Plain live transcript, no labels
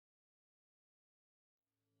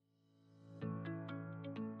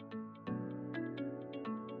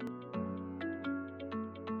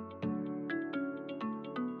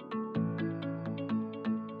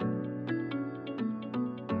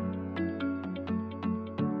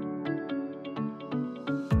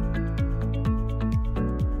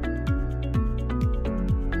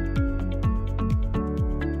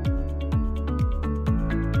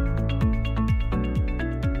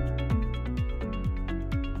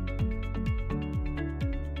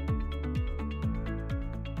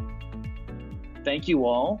Thank you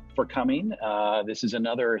all for coming. This is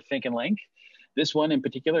another Think and Link. This one in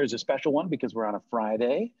particular is a special one because we're on a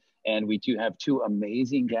Friday and we do have two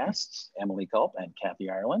amazing guests, Emily Culp and Kathy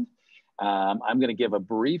Ireland. I'm going to give a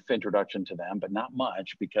brief introduction to them, but not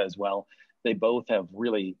much because, well, they both have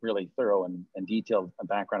really, really thorough and detailed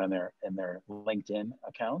background in their LinkedIn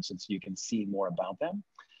accounts, and so you can see more about them.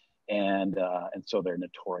 And so they're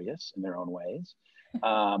notorious in their own ways.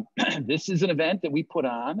 This is an event that we put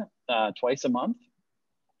on twice a month.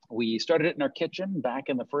 We started it in our kitchen back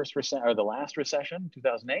in the last recession,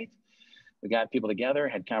 2008. We got people together,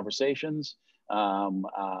 had conversations,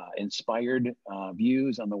 inspired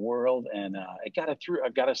views on the world, and it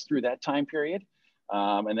got us through that time period.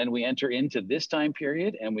 And then we enter into this time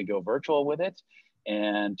period and we go virtual with it.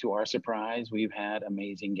 And to our surprise, we've had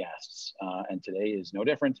amazing guests. And today is no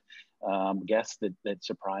different. Guests that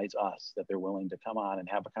surprise us, that they're willing to come on and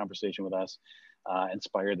have a conversation with us,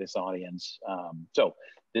 inspire this audience. So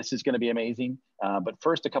this is going to be amazing. But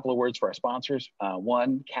first, a couple of words for our sponsors.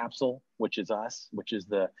 One, Capsule, which is us, which is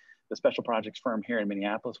the special projects firm here in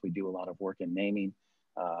Minneapolis. We do a lot of work in naming,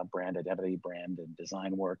 brand identity, brand and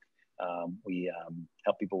design work. We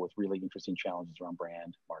help people with really interesting challenges around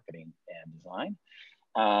brand, marketing, and design.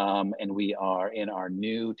 And we are in our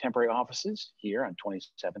new temporary offices here on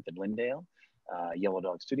 27th and Lindale, Yellow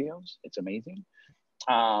Dog Studios. It's amazing.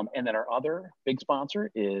 And then our other big sponsor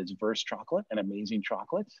is Verse Chocolate, an amazing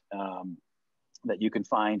chocolate that you can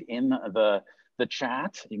find in the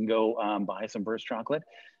chat. You can go buy some Verse Chocolate.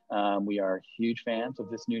 We are huge fans of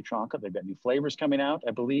this new chocolate. They've got new flavors coming out,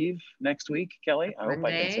 I believe, next week, Kelly. I hope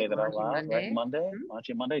I can say that out loud, right? Monday,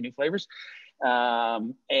 launching Monday, new flavors.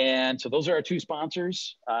 And so those are our two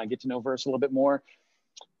sponsors. Get to know Verse a little bit more.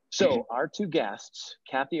 So our two guests,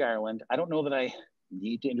 Kathy Ireland. I don't know that I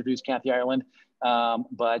need to introduce Kathy Ireland,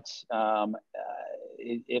 but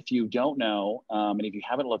if you don't know, and if you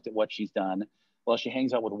haven't looked at what she's done, well, she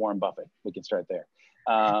hangs out with Warren Buffett. We can start there.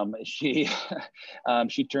 She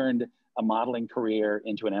turned a modeling career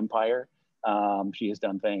into an empire. She has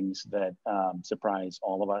done things that surprise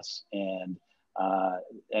all of us. And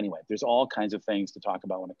anyway, there's all kinds of things to talk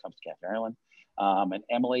about when it comes to Kathy Ireland. And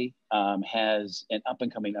Emily has an up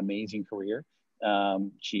and coming amazing career.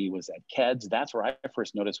 She was at Keds. That's where I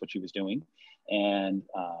first noticed what she was doing. And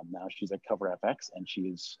now she's at Cover FX and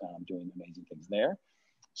she's doing amazing things there.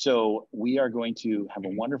 So we are going to have a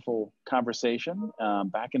wonderful conversation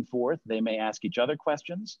back and forth. They may ask each other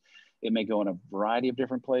questions. It may go in a variety of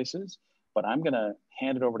different places, but I'm going to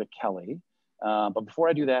hand it over to Kelly. But before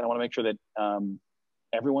I do that, I want to make sure that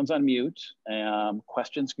everyone's on mute.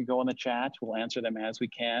 Questions can go in the chat. We'll answer them as we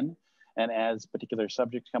can. And as particular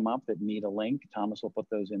subjects come up that need a link, Thomas will put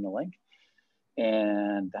those in the link.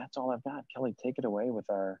 And that's all I've got. Kelly, take it away with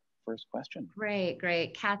our first question. Great.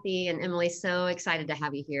 Kathy and Emily, so excited to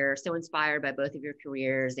have you here. So inspired by both of your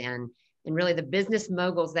careers and really the business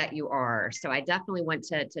moguls that you are. So I definitely want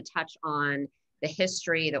to touch on the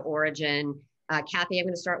history, the origin. Kathy, I'm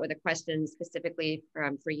going to start with a question specifically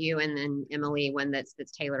for you, and then Emily, one that's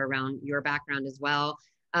tailored around your background as well.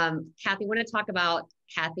 Kathy, I want to talk about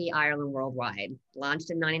Kathy Ireland Worldwide,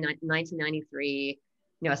 launched in 1993,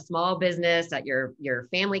 a small business at your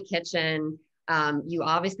family kitchen. You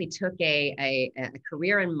obviously took a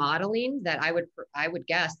career in modeling that I would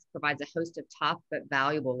guess provides a host of tough but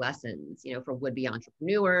valuable lessons, for would-be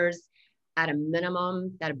entrepreneurs. At a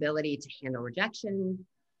minimum, that ability to handle rejection,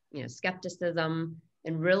 skepticism,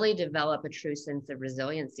 and really develop a true sense of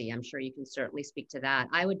resiliency. I'm sure you can certainly speak to that.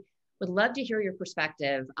 I would love to hear your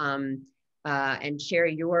perspective and share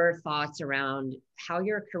your thoughts around how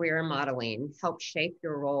your career in modeling helped shape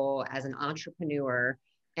your role as an entrepreneur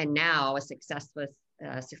and now a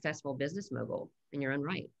successful business mogul in your own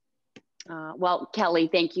right. Well, Kelly,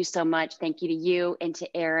 thank you so much. Thank you to you and to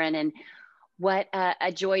Aaron. And what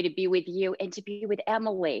a joy to be with you and to be with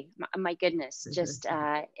Emily. My goodness, just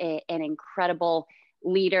an incredible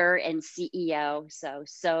leader and CEO.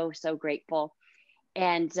 So grateful.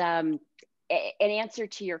 And in answer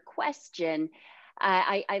to your question,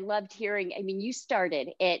 I loved hearing, you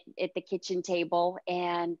started at the kitchen table,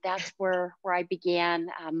 and that's where I began.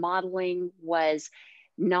 Modeling was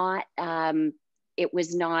not, it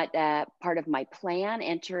was not part of my plan.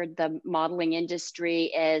 Entered the modeling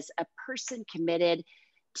industry as a person committed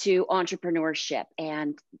to entrepreneurship,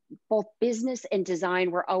 and both business and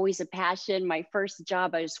design were always a passion. My first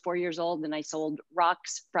job, I was 4 years old and I sold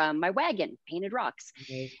rocks from my wagon, painted rocks.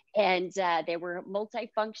 And they were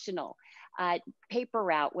multifunctional. Paper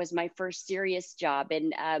route was my first serious job.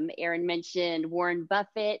 And Aaron mentioned Warren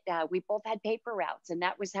Buffett. We both had paper routes, and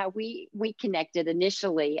that was how we connected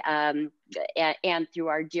initially. and through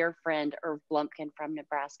our dear friend Irv Blumpkin from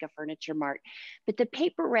Nebraska Furniture Mart. But the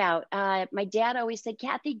paper route, my dad always said,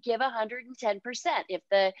 Kathy, give 110%. If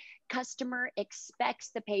the customer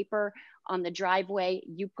expects the paper on the driveway,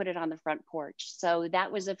 you put it on the front porch. So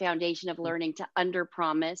that was a foundation of learning to under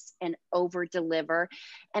promise and over deliver.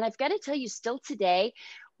 And I've got to tell you, still today,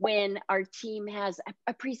 when our team has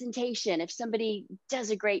a presentation, if somebody does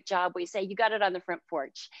a great job, we say, you got it on the front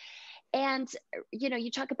porch. And, you know, you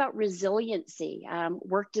talk about resiliency,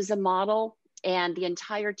 worked as a model. And the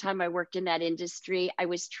entire time I worked in that industry, I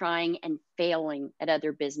was trying and failing at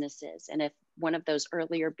other businesses. And if one of those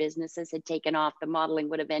earlier businesses had taken off, the modeling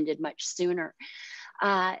would have ended much sooner.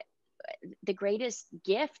 The greatest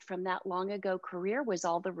gift from that long ago career was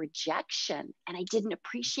all the rejection. And I didn't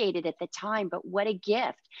appreciate it at the time, but what a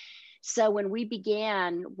gift. So when we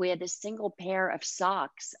began with a single pair of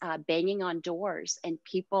socks, banging on doors, and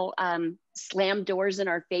people slammed doors in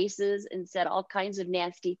our faces and said all kinds of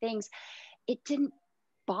nasty things, it didn't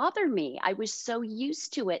bother me. I was so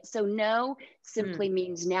used to it. So no simply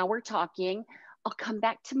means now we're talking. I'll come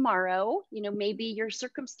back tomorrow. You know, maybe your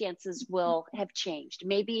circumstances will have changed.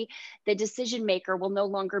 Maybe the decision maker will no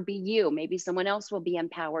longer be you. Maybe someone else will be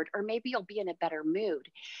empowered, or maybe you'll be in a better mood.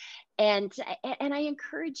 And I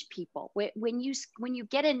encourage people, when you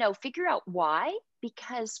get a no, figure out why,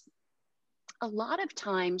 because a lot of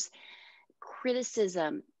times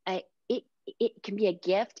criticism, it can be a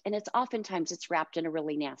gift, and oftentimes it's wrapped in a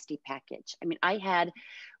really nasty package. I mean,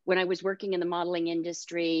 when I was working in the modeling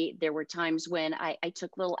industry, there were times when I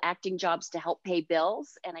took little acting jobs to help pay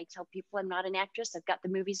bills. And I tell people I'm not an actress. I've got the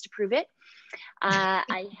movies to prove it.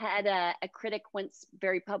 I had a critic once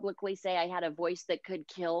very publicly say I had a voice that could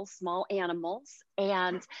kill small animals.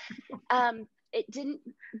 And it didn't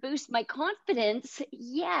boost my confidence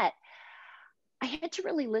yet. I had to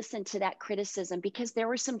really listen to that criticism because there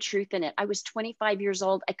was some truth in it. I was 25 years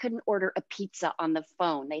old. I couldn't order a pizza on the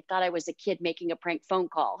phone. They thought I was a kid making a prank phone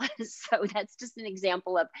call. So that's just an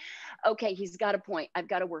example of, okay, he's got a point. I've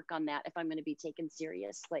got to work on that if I'm going to be taken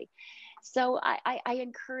seriously. So I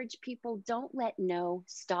encourage people, don't let no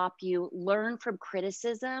stop you. Learn from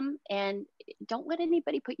criticism and don't let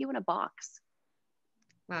anybody put you in a box.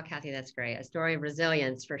 Wow, Kathy, that's great. A story of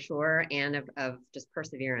resilience for sure, and of just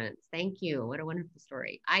perseverance. Thank you. What a wonderful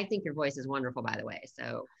story. I think your voice is wonderful, by the way.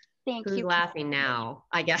 So who's laughing now,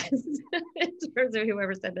 I guess, in terms of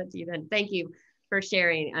whoever said that to you then. Thank you for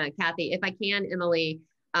sharing, Kathy. If I can, Emily,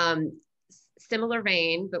 similar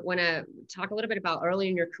vein, but want to talk a little bit about early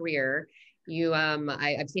in your career. You,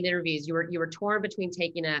 I've seen interviews. You were torn between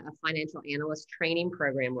taking a financial analyst training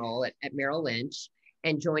program role at Merrill Lynch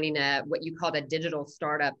and joining what you called a digital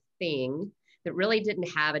startup thing that really didn't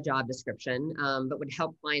have a job description, but would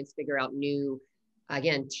help clients figure out new,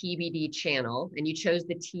 again, TBD channel. And you chose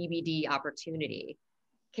the TBD opportunity.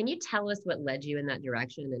 Can you tell us what led you in that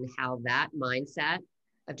direction and how that mindset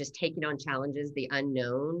of just taking on challenges, the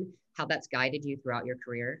unknown, how that's guided you throughout your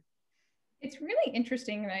career? It's really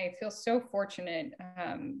interesting, and I feel so fortunate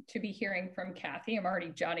to be hearing from Kathy. I'm already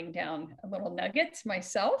jotting down a little nuggets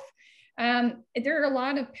myself. There are a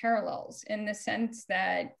lot of parallels in the sense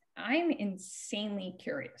that I'm insanely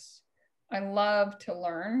curious. I love to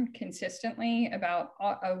learn consistently about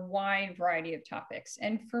a wide variety of topics.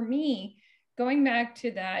 And for me, going back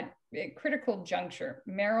to that critical juncture,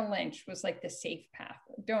 Merrill Lynch was like the safe path.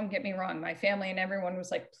 Don't get me wrong. My family and everyone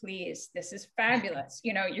was like, please, this is fabulous.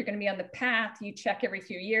 You know, you're going to be on the path. You check every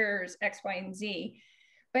few years, X, Y, and Z.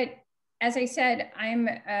 But as I said, I'm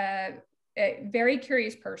a very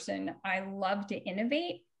curious person. I love to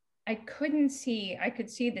innovate. I could see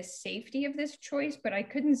the safety of this choice, but I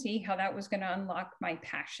couldn't see how that was going to unlock my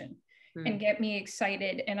passion and get me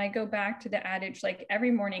excited. And I go back to the adage, like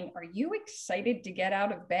every morning, are you excited to get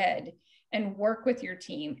out of bed and work with your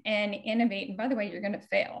team and innovate? And by the way, you're going to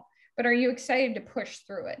fail, but are you excited to push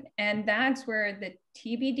through it? And that's where the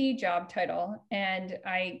TBD job title, and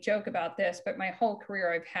I joke about this, but my whole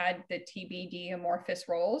career, I've had the TBD amorphous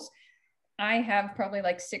roles. I have probably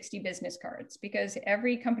like 60 business cards because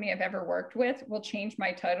every company I've ever worked with will change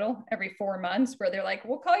my title every 4 months where they're like,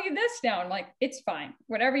 we'll call you this now. I'm like, it's fine.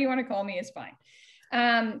 Whatever you want to call me is fine.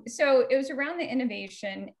 So it was around the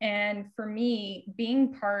innovation. And for me,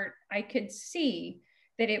 being part, I could see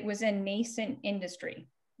that it was a nascent industry.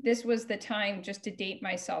 This was the time, just to date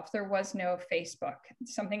myself, there was no Facebook.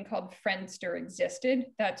 Something called Friendster existed.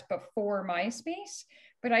 That's before MySpace.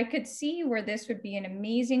 But I could see where this would be an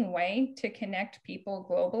amazing way to connect people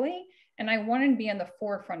globally. And I wanted to be on the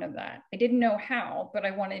forefront of that. I didn't know how, but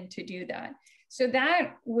I wanted to do that. So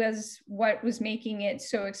that was what was making it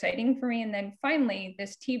so exciting for me. And then finally,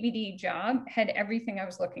 this TBD job had everything I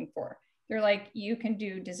was looking for. They're like, you can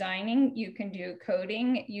do designing, you can do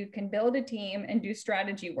coding, you can build a team and do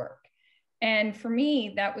strategy work. And for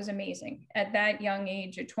me, that was amazing at that young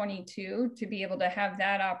age at 22 to be able to have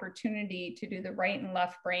that opportunity to do the right and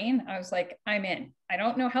left brain. I was like, I'm in. I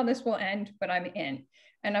don't know how this will end, but I'm in,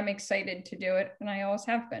 and I'm excited to do it. And I always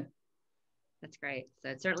have been. That's great.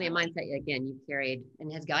 So it's certainly a mindset, again, you've carried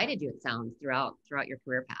and has guided you, it sounds, throughout your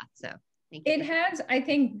career path. So thank you. It has, I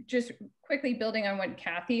think, just quickly building on what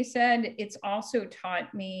Kathy said, it's also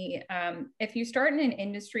taught me, if you start in an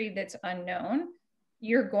industry that's unknown,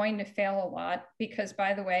 you're going to fail a lot because,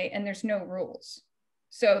 by the way, and there's no rules.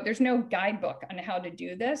 So there's no guidebook on how to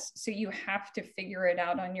do this. So you have to figure it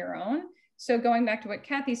out on your own. So going back to what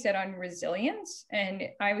Kathy said on resilience, and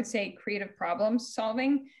I would say creative problem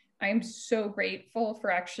solving, I'm so grateful for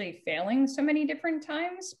actually failing so many different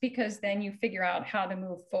times, because then you figure out how to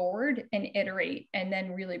move forward and iterate and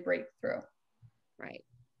then really break through. Right.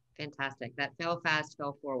 Fantastic. That fail fast,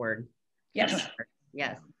 fail forward. Yes.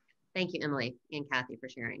 Yes. Thank you, Emily and Kathy, for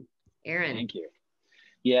sharing. Aaron. Thank you.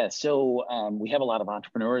 Yeah, so we have a lot of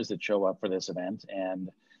entrepreneurs that show up for this event, and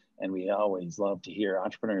we always love to hear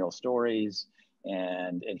entrepreneurial stories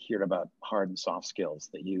and hear about hard and soft skills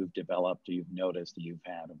that you've developed, or you've noticed that you've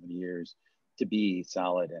had over the years to be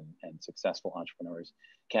solid and successful entrepreneurs.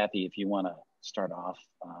 Kathy, if you want to start off,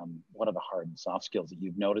 what are the hard and soft skills that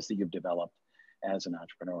you've noticed that you've developed as an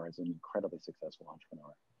entrepreneur, as an incredibly successful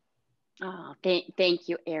entrepreneur? Oh, thank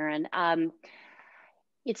you, Aaron.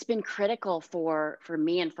 It's been critical for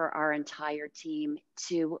me and for our entire team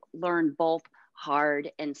to learn both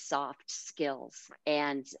hard and soft skills.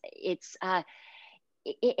 And it's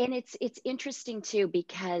interesting too,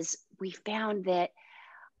 because we found that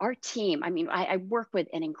our team, I mean, I work with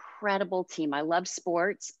an incredible team. I love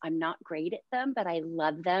sports. I'm not great at them, but I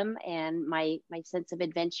love them. And my sense of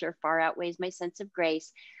adventure far outweighs my sense of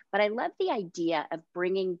grace. But I love the idea of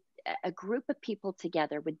bringing a group of people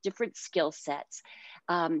together with different skill sets.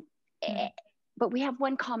 But we have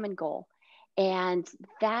one common goal. And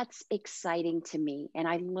that's exciting to me. And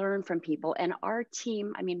I learn from people. And our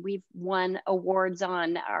team, I mean, we've won awards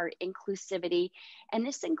on our inclusivity. And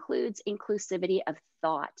this includes inclusivity of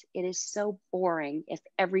thought. It is so boring if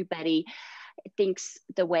everybody thinks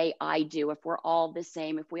the way I do, if we're all the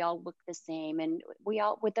same, if we all look the same, and we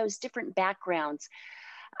all, with those different backgrounds,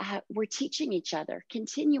 we're teaching each other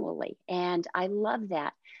continually. And I love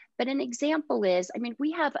that. But an example is, I mean,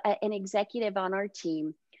 we have an executive on our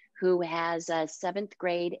team who has a 7th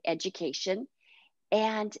grade education,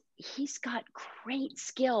 and he's got great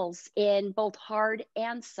skills in both hard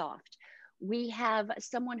and soft. We have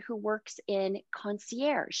someone who works in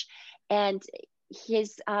concierge, and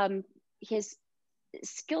his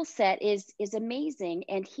skill set is amazing,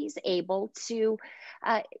 and he's able to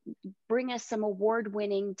bring us some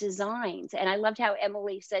award-winning designs. And I loved how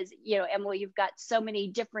Emily says, you know, Emily, you've got so many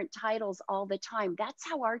different titles all the time. That's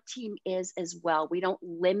how our team is as well. We don't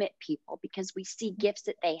limit people because we see gifts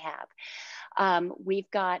that they have. We've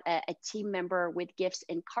got a team member with gifts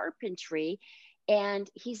in carpentry, and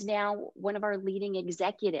he's now one of our leading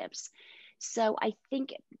executives. So I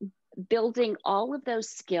think building all of those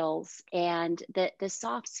skills, and the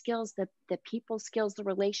soft skills, the people skills, the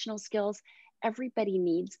relational skills, everybody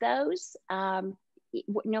needs those.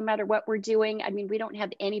 No matter what we're doing. I mean, we don't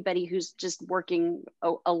have anybody who's just working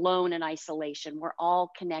alone in isolation. We're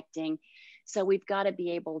all connecting. So we've got to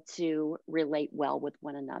be able to relate well with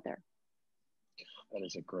one another. That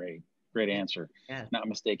is a great answer. Yeah. Not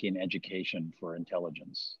mistaking education for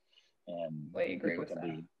intelligence. And I agree people can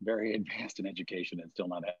be very advanced in education and still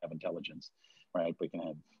not have intelligence, right? We can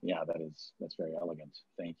have, yeah, that's very elegant.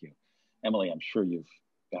 Thank you. Emily, I'm sure you've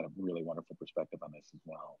got a really wonderful perspective on this as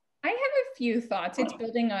well. I have a few thoughts. It's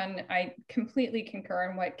building on, I completely concur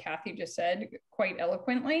in what Kathy just said quite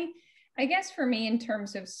eloquently. I guess for me, in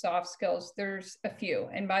terms of soft skills, there's a few.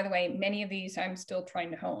 And by the way, many of these I'm still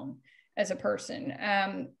trying to hone as a person.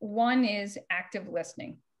 One is active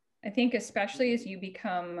listening. I think especially as you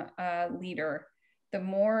become a leader, the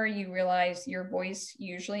more you realize your voice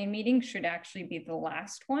usually in meetings should actually be the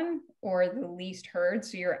last one or the least heard.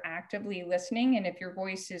 So you're actively listening. And if your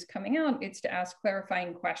voice is coming out, it's to ask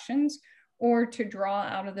clarifying questions or to draw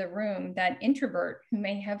out of the room that introvert who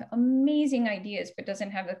may have amazing ideas, but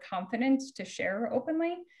doesn't have the confidence to share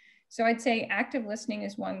openly. So I'd say active listening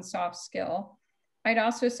is one soft skill. I'd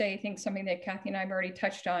also say, I think something that Kathy and I have already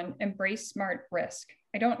touched on, embrace smart risk.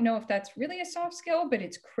 I don't know if that's really a soft skill, but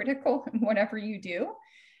it's critical in whatever you do.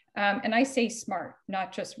 And I say smart,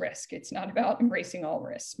 not just risk. It's not about embracing all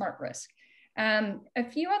risk, smart risk. A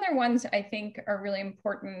few other ones I think are really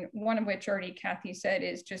important, one of which already Kathy said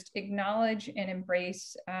is just acknowledge and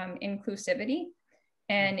embrace inclusivity,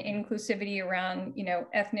 and inclusivity around, you know,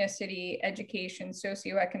 ethnicity, education,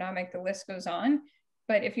 socioeconomic, the list goes on.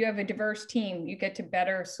 But if you have a diverse team, you get to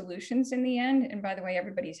better solutions in the end. And by the way,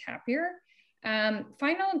 everybody's happier.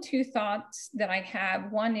 Final two thoughts that I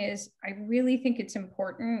have. One is I really think it's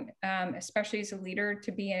important, especially as a leader,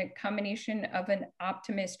 to be a combination of an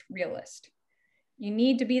optimist realist. You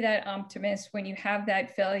need to be that optimist when you have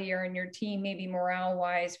that failure and your team, maybe morale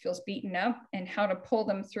wise, feels beaten up, and how to pull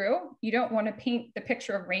them through. You don't want to paint the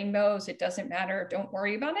picture of rainbows. It doesn't matter. Don't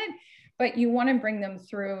worry about it. But you want to bring them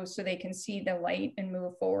through so they can see the light and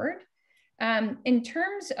move forward. In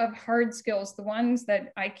terms of hard skills, the ones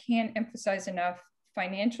that I can't emphasize enough,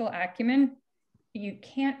 financial acumen, you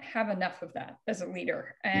can't have enough of that as a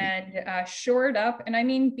leader, and shore it up. And I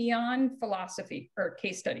mean, beyond philosophy or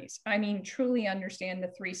case studies, I mean, truly understand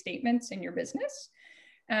the three statements in your business.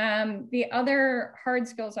 The other hard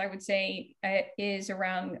skills I would say is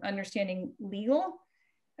around understanding legal.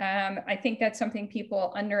 I think that's something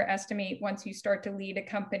people underestimate once you start to lead a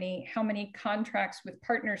company, how many contracts with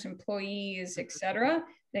partners, employees, et cetera,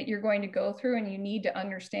 that you're going to go through, and you need to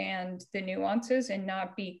understand the nuances and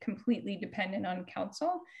not be completely dependent on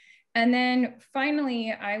counsel. And then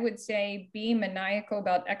finally, I would say be maniacal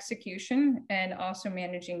about execution and also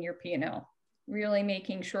managing your P&L, really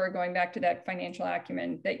making sure, going back to that financial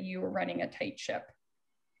acumen, that you are running a tight ship.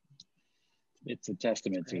 It's a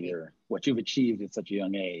testament to what you've achieved at such a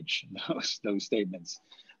young age, those statements,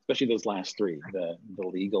 especially those last three, the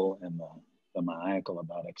legal and the maniacal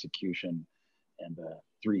about execution, and the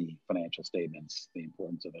three financial statements, the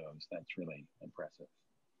importance of those. That's really impressive.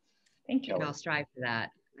 Thank you. And I'll strive for that.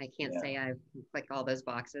 I can't say I've clicked all those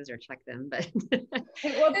boxes or checked them, but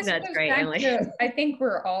well, this that's goes great, back Emily. to, I think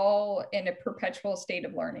we're all in a perpetual state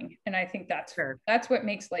of learning. And I think that's what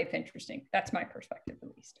makes life interesting. That's my perspective, at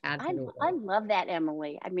least. Absolutely. I love that,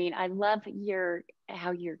 Emily. I mean, I love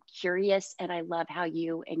how you're curious, and I love how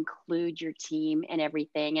you include your team and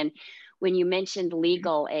everything. And when you mentioned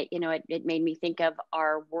legal, it made me think of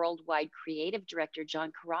our worldwide creative director,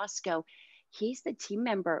 John Carrasco. He's the team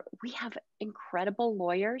member. We have incredible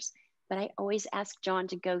lawyers, but I always ask John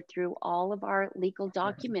to go through all of our legal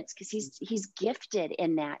documents because he's gifted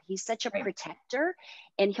in that. He's such a protector,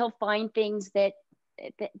 and he'll find things that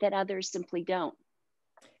others simply don't.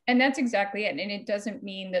 And that's exactly it. And it doesn't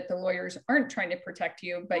mean that the lawyers aren't trying to protect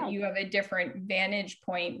you, but you have a different vantage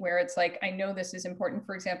point where it's like, I know this is important,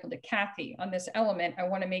 for example, to Kathy on this element. I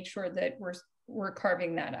want to make sure that we're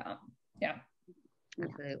carving that out. Yeah.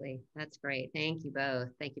 Absolutely. That's great. Thank you both.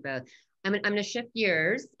 Thank you both. I'm going to shift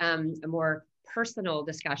gears, a more personal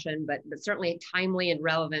discussion, but certainly timely and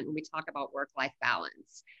relevant when we talk about work-life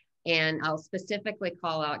balance. And I'll specifically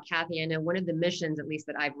call out Kathy. I know one of the missions, at least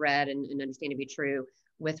that I've read and understand to be true,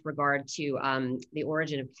 with regard to the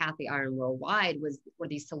origin of Kathy Iron Worldwide were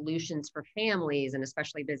these solutions for families and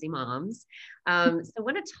especially busy moms. So I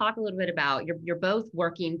want to talk a little bit about, you're both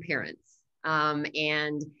working parents,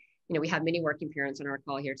 and we have many working parents on our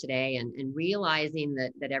call here today, and realizing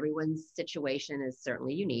that everyone's situation is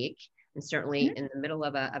certainly unique, and certainly in the middle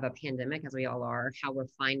of a pandemic, as we all are, how we're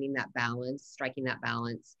finding that balance, striking that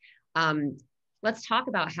balance. Let's talk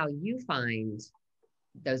about how you find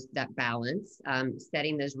that balance,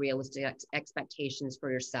 setting those realistic expectations for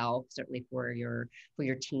yourself, certainly for your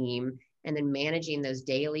team, and then managing those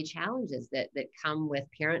daily challenges that come with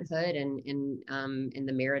parenthood and in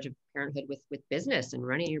the marriage of parenthood with business and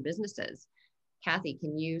running your businesses. Kathy,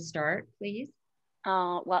 can you start, please?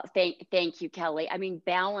 Well, thank you, Kelly. I mean,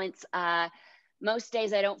 balance. Most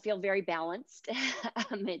days I don't feel very balanced.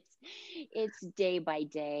 It's day by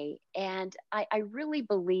day, and I really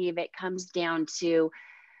believe it comes down to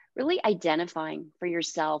really identifying for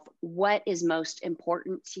yourself what is most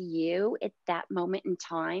important to you at that moment in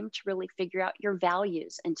time, to really figure out your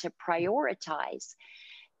values and to prioritize.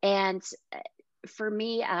 And for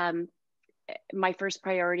me, my first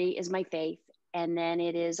priority is my faith, and then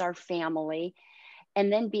it is our family,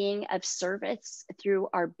 and then being of service through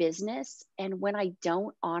our business. And when I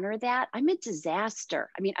don't honor that, I'm a disaster.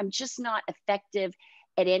 I mean, I'm just not effective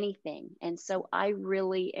at anything. And so I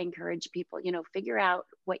really encourage people, figure out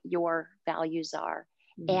what your values are.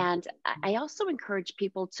 Mm-hmm. And I also encourage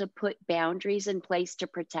people to put boundaries in place to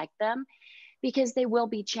protect them, because they will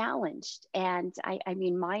be challenged. And I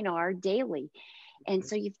mean, mine are daily. And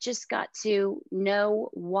so you've just got to know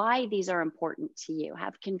why these are important to you,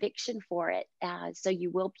 have conviction for it, so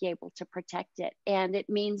you will be able to protect it. And it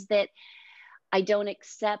means that I don't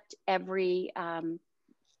accept every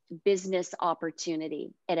business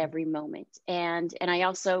opportunity at every moment. And I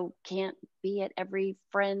also can't be at every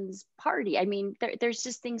friend's party. I mean, there's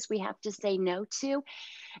just things we have to say no to.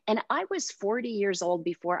 And I was 40 years old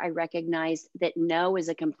before I recognized that no is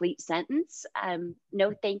a complete sentence.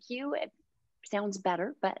 No, thank you. It sounds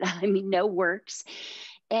better, but I mean, no works.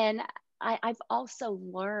 And I've also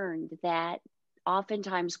learned that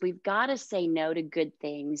oftentimes we've got to say no to good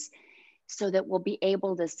things so that we'll be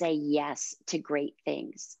able to say yes to great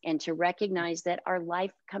things, and to recognize that our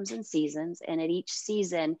life comes in seasons, and at each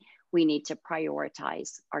season we need to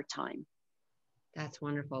prioritize our time. That's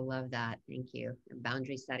wonderful. Love that. Thank you. And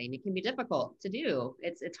boundary setting. It can be difficult to do.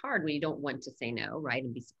 It's hard when you don't want to say no, right?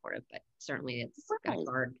 And be supportive, but certainly it's Right.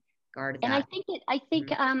 guard And that. I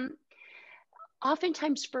think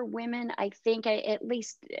oftentimes for women, I think at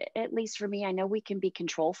least for me, I know we can be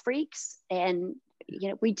control freaks, and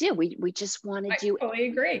we just want to do. I totally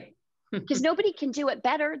agree. Because nobody can do it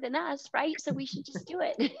better than us, right? So we should just do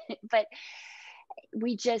it. But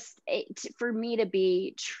for me to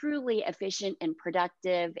be truly efficient and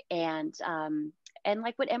productive, and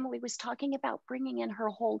like what Emily was talking about, bringing in her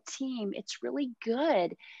whole team, it's really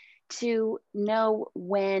good to know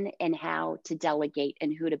when and how to delegate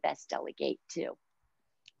and who to best delegate to.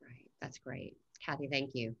 Right. That's great. Kathy,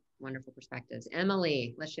 thank you. Wonderful perspectives.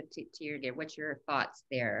 Emily, let's shift to your dear. What's your thoughts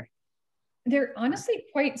there? They're honestly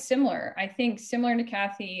quite similar. I think similar to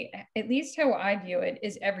Kathy, at least how I view it,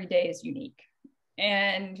 is every day is unique.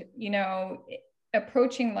 And,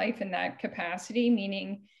 approaching life in that capacity,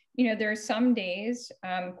 meaning, there are some days,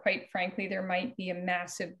 quite frankly, there might be a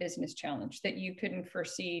massive business challenge that you couldn't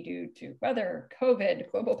foresee due to weather,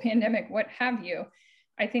 COVID, global pandemic, what have you.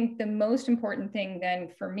 I think the most important thing then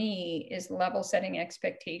for me is level setting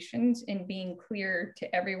expectations and being clear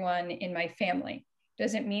to everyone in my family.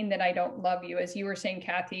 Doesn't mean that I don't love you, as you were saying,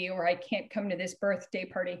 Kathy, or I can't come to this birthday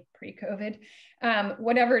party pre-COVID.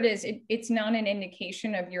 Whatever it is, it's not an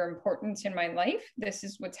indication of your importance in my life. This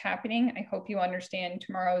is what's happening. I hope you understand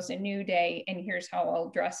tomorrow is a new day, and here's how I'll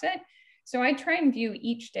address it. So I try and view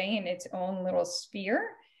each day in its own little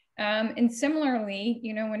sphere. And similarly,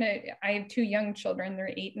 when I have two young children,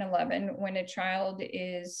 they're 8 and 11. When a child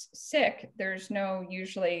is sick, there's no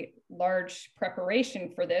usually large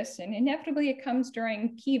preparation for this. And inevitably it comes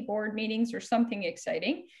during key board meetings or something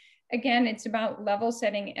exciting. Again, it's about level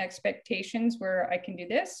setting expectations where I can do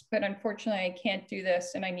this, but unfortunately I can't do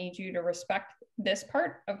this, and I need you to respect this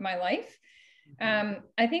part of my life.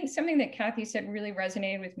 I think something that Kathy said really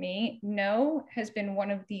resonated with me. No has been one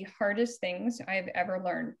of the hardest things I've ever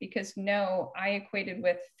learned, because no, I equated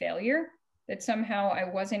with failure, that somehow I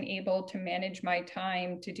wasn't able to manage my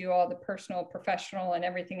time to do all the personal, professional, and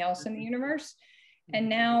everything else in the universe. And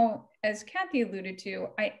now, as Kathy alluded to,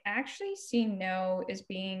 I actually see no as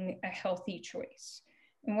being a healthy choice.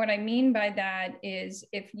 And what I mean by that is,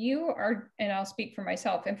 if you are, and I'll speak for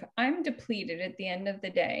myself, if I'm depleted at the end of the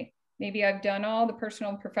day, maybe I've done all the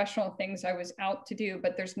personal and professional things I was out to do,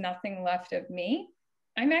 but there's nothing left of me,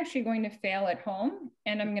 I'm actually going to fail at home,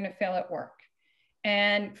 and I'm going to fail at work.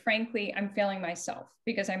 And frankly, I'm failing myself,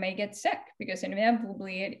 because I may get sick, because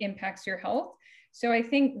inevitably it impacts your health. So I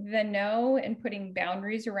think the no and putting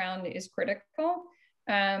boundaries around is critical.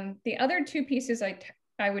 The other two pieces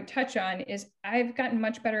I would touch on is I've gotten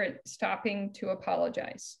much better at stopping to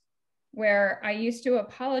apologize. Where I used to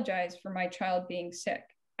apologize for my child being sick,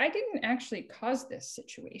 I didn't actually cause this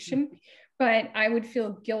situation, but I would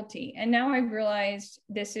feel guilty. And now I've realized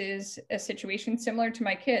this is a situation similar to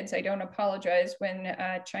my kids. I don't apologize when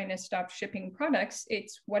China stops shipping products.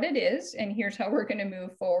 It's what it is, and here's how we're going to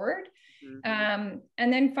move forward. And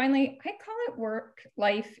then finally, I call it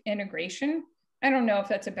work-life integration. I don't know if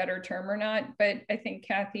that's a better term or not, but I think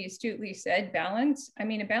Kathy astutely said balance. I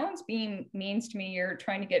mean, a balance beam means to me you're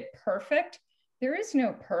trying to get perfect. There is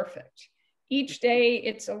no perfect. Each day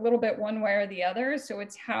it's a little bit one way or the other. So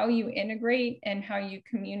it's how you integrate and how you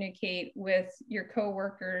communicate with your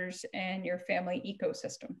coworkers and your family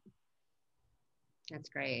ecosystem. That's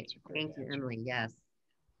great. Thank you, Emily. Yes.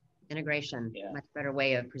 Integration, much better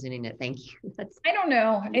way of presenting it. Thank you. I don't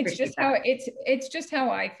know. It's just how it's just how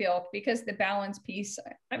I feel, because the balance piece,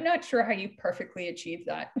 I'm not sure how you perfectly achieve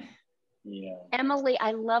that. Yeah. Emily,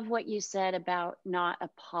 I love what you said about not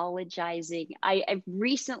apologizing. I've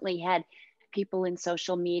recently had people in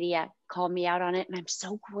social media call me out on it, and I'm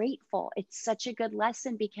so grateful. It's such a good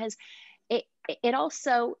lesson, because it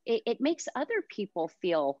also makes other people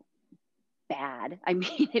feel bad. I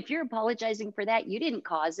mean, if you're apologizing for that, you didn't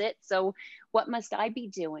cause it. So what must I be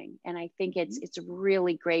doing? And I think it's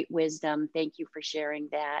really great wisdom. Thank you for sharing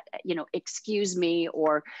that. Excuse me,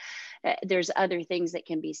 or there's other things that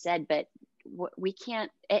can be said, but we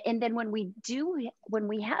can't, and then when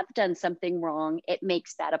we have done something wrong, it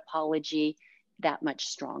makes that apology that much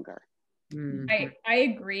stronger. I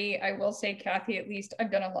agree. I will say, Kathy, at least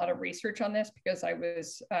I've done a lot of research on this because I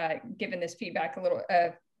was given this feedback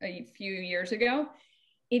a few years ago.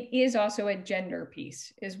 It is also a gender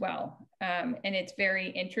piece as well. And it's very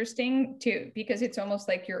interesting too, because it's almost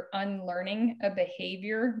like you're unlearning a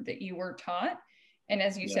behavior that you were taught. And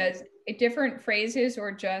as you said, different phrases,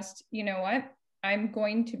 or just, you know what, I'm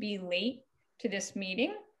going to be late to this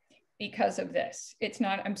meeting because of this. It's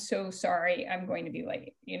not, I'm so sorry, I'm going to be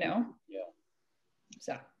late, you know?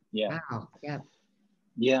 So. Wow.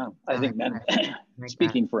 Yeah. I think men,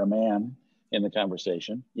 speaking for a man in the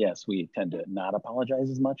conversation, yes, we tend to not apologize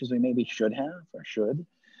as much as we maybe should have or should,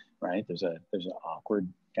 right? There's an awkward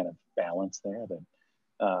kind of balance there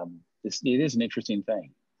that it is an interesting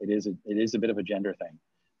thing. It is a bit of a gender thing,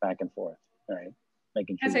 back and forth, right?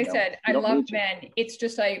 Making sure. As I said, I love men. It's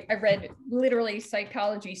just I read literally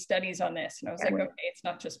psychology studies on this, and I was like, okay, it's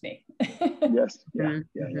not just me. Yes, yeah.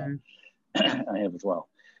 I have as well.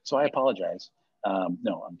 So I apologize.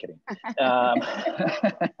 No, I'm kidding.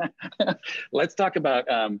 Let's talk about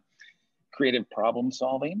creative problem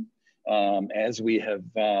solving. As we have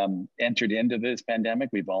entered into this pandemic,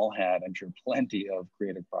 we've all had, I'm sure, plenty of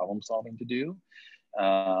creative problem solving to do.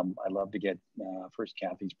 I'd love to get first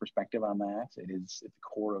Kathy's perspective on that. It's at the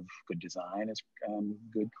core of good design is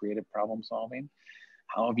good creative problem solving.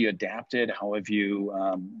 How have you adapted? How have you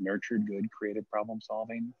nurtured good creative problem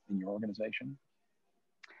solving in your organization?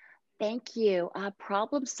 Thank you.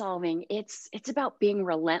 Problem solving, it's about being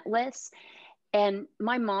relentless. And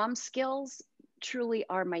my mom's skills truly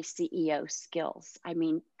are my CEO skills. I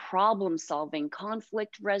mean, problem solving,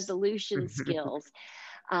 conflict resolution skills.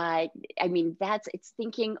 I mean, it's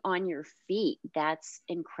thinking on your feet. That's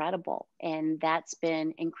incredible. And that's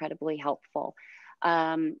been incredibly helpful.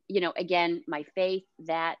 You know, again, my faith,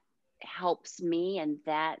 that helps me, and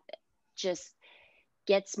that just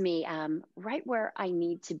gets me right where I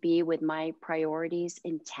need to be with my priorities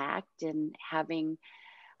intact, and having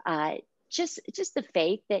just the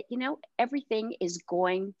faith that, you know, everything is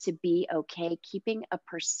going to be okay, keeping a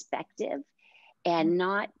perspective and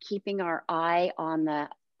not keeping our eye on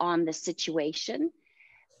the situation,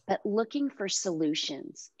 but looking for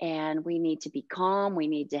solutions. And we need to be calm. We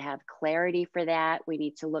need to have clarity for that. We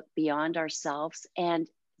need to look beyond ourselves, and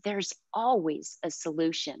there's always a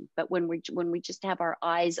solution. But when we just have our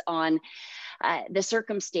eyes on the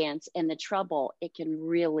circumstance and the trouble, it can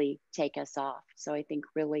really take us off. So I think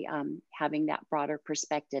really having that broader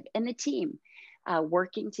perspective, and the team,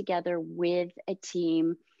 working together with a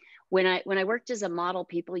team. When I worked as a model,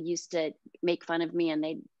 people used to make fun of me, and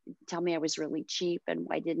they'd tell me I was really cheap, and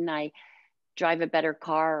why didn't I drive a better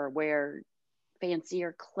car or wear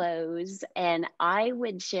fancier clothes? And I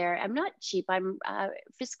would share, I'm not cheap, I'm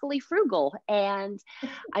fiscally frugal, and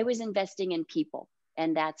I was investing in people.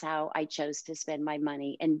 And that's how I chose to spend my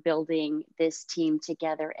money, and building this team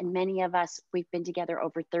together. And many of us, we've been together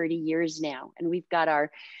over 30 years now, and we've got our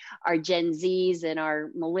Gen Zs and our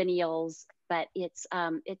millennials, but it's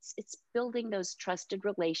building those trusted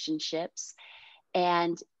relationships,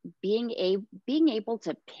 and being able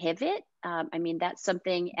to pivot. I mean, that's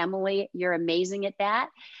something, Emily, you're amazing at that.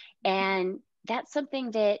 And that's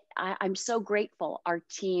something that I'm so grateful our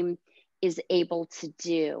team is able to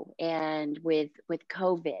do. And with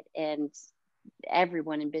COVID and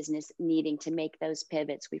everyone in business needing to make those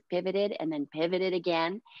pivots, we've pivoted and then pivoted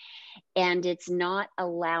again. And it's not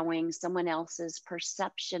allowing someone else's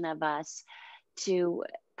perception of us to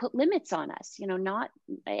put limits on us, you know, not,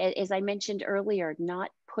 as I mentioned earlier, not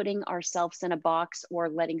putting ourselves in a box or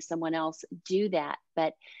letting someone else do that,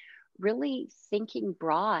 but really thinking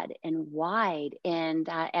broad and wide. And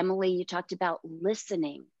Emily, you talked about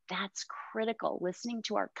listening. That's critical. Listening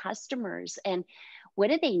to our customers, and what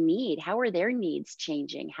do they need? How are their needs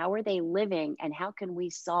changing? How are they living? And how can we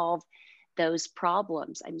solve those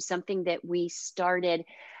problems? I mean, something that we started,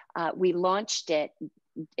 we launched it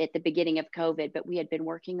at the beginning of COVID, but we had been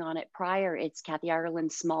working on it prior. It's Kathy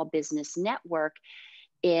Ireland's Small Business Network,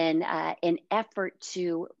 in an effort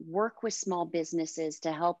to work with small businesses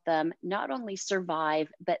to help them not only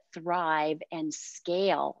survive, but thrive and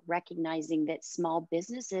scale, recognizing that small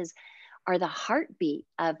businesses are the heartbeat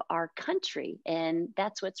of our country. And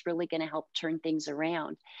that's what's really going to help turn things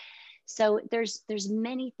around. So there's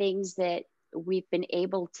many things that we've been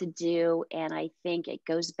able to do. And I think it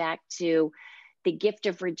goes back to the gift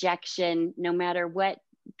of rejection. No matter what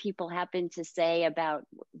people happen to say about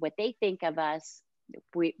what they think of us,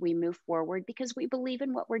 we move forward because we believe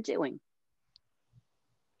in what we're doing.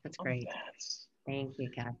 That's great. Thank you,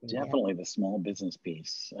 Kathy. Definitely the small business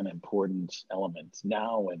piece, an important element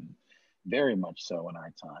now and very much so in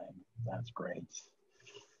our time. That's great.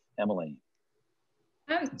 Emily,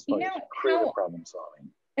 as far as creative problem solving.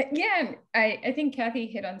 Yeah, I think Kathy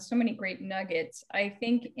hit on so many great nuggets. I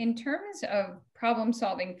think in terms of problem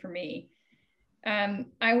solving for me,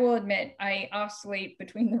 I will admit I oscillate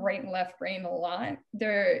between the right and left brain a lot.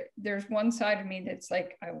 There's one side of me that's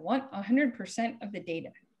like, I want 100% of the data.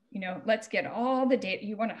 Let's get all the data.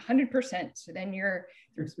 You want 100%. So then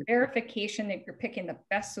there's verification that you're picking the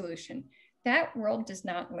best solution. That world does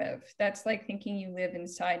not live. That's like thinking you live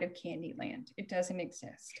inside of Candyland. It doesn't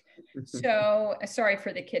exist. So sorry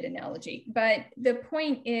for the kid analogy, but the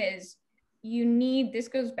point is, this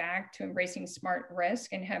goes back to embracing smart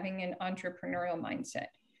risk and having an entrepreneurial mindset.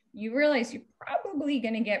 You realize you're probably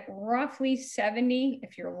going to get roughly 70,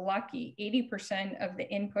 if you're lucky, 80% of the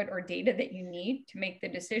input or data that you need to make the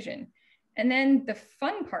decision. And then the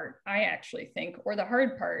fun part, I actually think, or the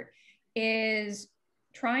hard part, is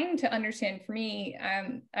trying to understand. For me,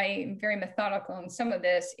 I am very methodical in some of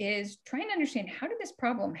this, is trying to understand, how did this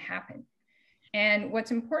problem happen? And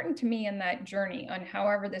what's important to me in that journey on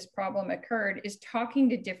however this problem occurred is talking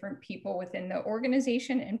to different people within the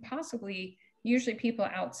organization and possibly usually people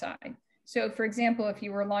outside. So for example, if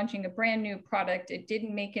you were launching a brand new product, it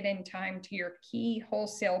didn't make it in time to your key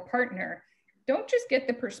wholesale partner, don't just get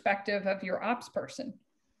the perspective of your ops person.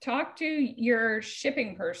 Talk to your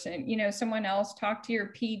shipping person, someone else, talk to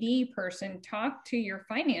your PD person, talk to your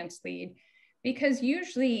finance lead, because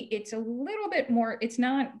usually it's a little bit more, it's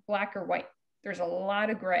not black or white. There's a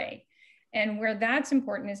lot of gray. And where that's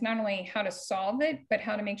important is not only how to solve it, but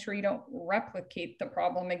how to make sure you don't replicate the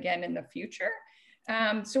problem again in the future.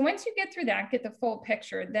 So once you get through that, get the full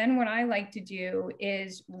picture, then what I like to do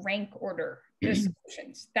is rank order the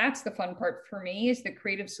solutions. That's the fun part for me, is the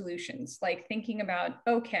creative solutions, like thinking about,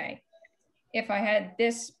 okay, if I had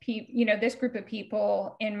this group of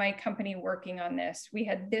people in my company working on this, we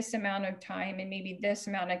had this amount of time and maybe this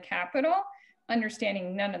amount of capital,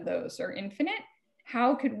 understanding none of those are infinite.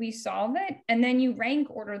 How could we solve it? And then you rank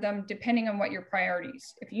order them depending on what your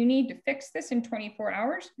priorities. If you need to fix this in 24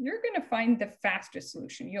 hours, you're going to find the fastest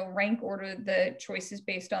solution. You'll rank order the choices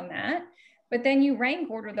based on that. But then you rank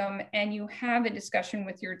order them and you have a discussion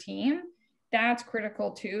with your team. That's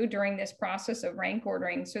critical too during this process of rank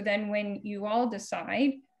ordering. So then when you all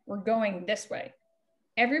decide we're going this way,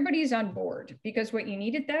 everybody's on board, because what you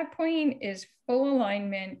need at that point is full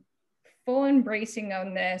alignment, full embracing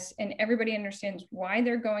on this, and everybody understands why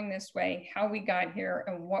they're going this way, how we got here,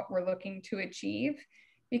 and what we're looking to achieve.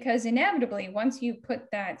 Because inevitably, once you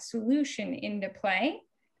put that solution into play,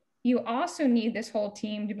 you also need this whole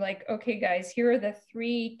team to be like, okay, guys, here are the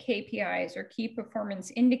 3 KPIs or key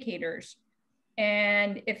performance indicators.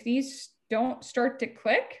 And if these don't start to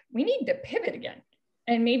click, we need to pivot again.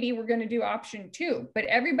 And maybe we're going to do option 2, but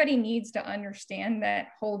everybody needs to understand that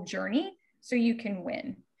whole journey so you can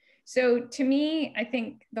win. So to me, I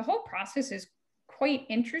think the whole process is quite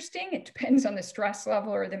interesting. It depends on the stress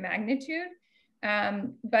level or the magnitude.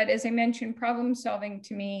 But as I mentioned, problem solving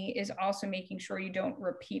to me is also making sure you don't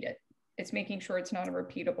repeat it. It's making sure it's not a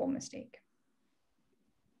repeatable mistake.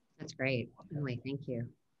 That's great. Emily, thank you.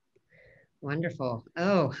 Wonderful.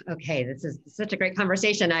 Oh, okay. This is such a great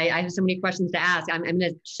conversation. I have so many questions to ask. I'm going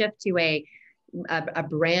to shift to a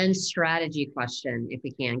brand strategy question, if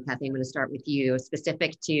we can. Kathy, I'm going to start with you,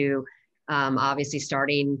 specific to obviously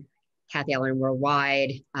starting Kathy Allen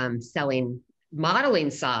Worldwide, modeling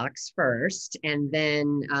socks first, and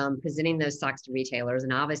then presenting those socks to retailers.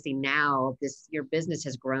 And obviously now your business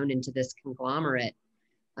has grown into this conglomerate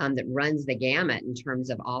that runs the gamut in terms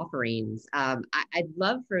of offerings. I'd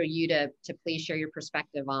love for you to please share your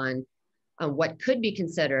perspective on what could be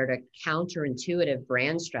considered a counterintuitive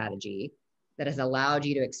brand strategy that has allowed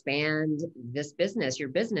you to expand your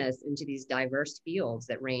business into these diverse fields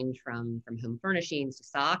that range from home furnishings to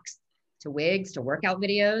socks, to wigs, to workout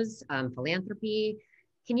videos, philanthropy.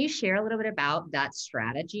 Can you share a little bit about that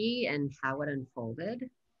strategy and how it unfolded?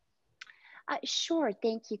 Sure.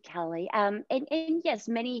 Thank you, Kelly. And yes,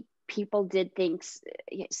 many people did think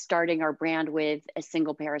starting our brand with a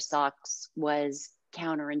single pair of socks was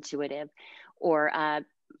counterintuitive, or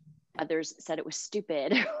others said it was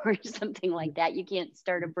stupid or something like that. You can't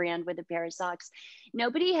start a brand with a pair of socks.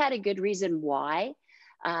 Nobody had a good reason why.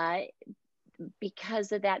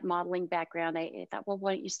 Because of that modeling background, I thought, well,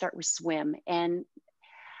 why don't you start with swim? And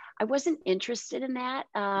I wasn't interested in that.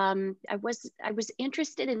 I was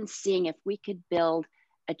interested in seeing if we could build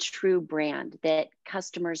a true brand that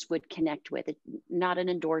customers would connect with. Not an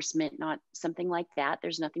endorsement, not something like that.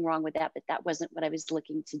 There's nothing wrong with that, but that wasn't what I was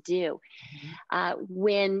looking to do.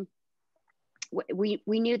 When we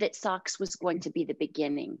knew that socks was going to be the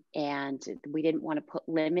beginning, and we didn't want to put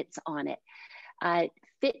limits on it.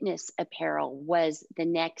 Fitness apparel was the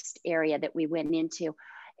next area that we went into.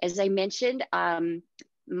 As I mentioned,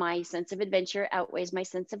 my sense of adventure outweighs my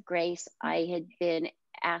sense of grace. I had been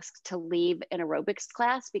asked to leave an aerobics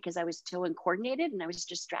class because I was too uncoordinated and I was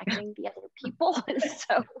distracting the other people.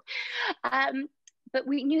 So, but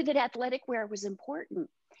we knew that athletic wear was important.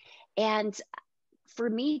 And for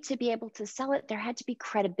me to be able to sell it, there had to be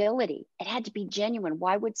credibility. It had to be genuine.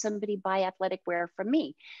 Why would somebody buy athletic wear from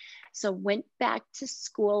me? So went back to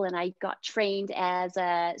school and I got trained as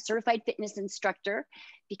a certified fitness instructor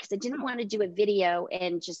because I didn't want to do a video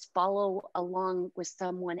and just follow along with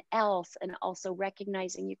someone else, and also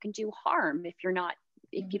recognizing you can do harm if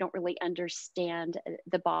you don't really understand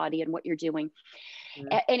the body and what you're doing.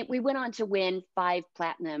 And we went on to win 5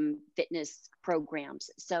 platinum fitness programs.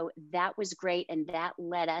 So that was great. And that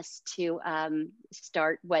led us to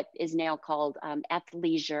start what is now called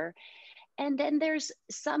athleisure. And then there's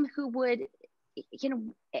some who would,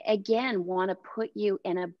 again, want to put you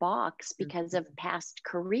in a box because of past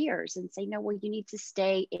careers and say, no, well, you need to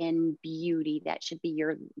stay in beauty. That should be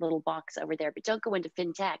your little box over there, but don't go into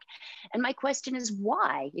fintech. And my question is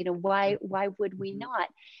why? Why would we not?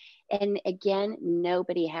 And again,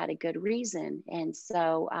 nobody had a good reason. And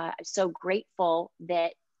so I'm so grateful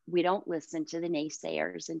that we don't listen to the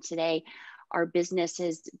naysayers. And today, our business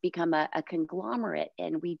has become a conglomerate,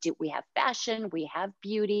 and we have fashion, we have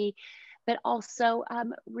beauty, but also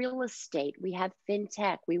real estate. We have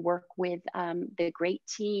fintech. We work with the great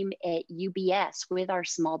team at UBS with our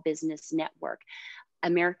small business network,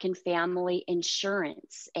 American Family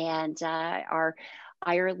Insurance, and our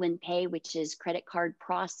Ireland Pay, which is credit card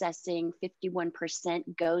processing.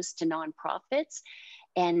 51% goes to nonprofits.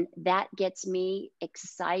 And that gets me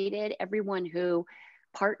excited. Everyone who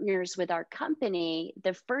partners with our company,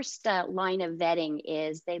 the first line of vetting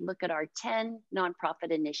is they look at our 10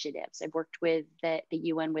 nonprofit initiatives. I've worked with the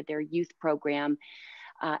UN with their youth program,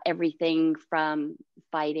 everything from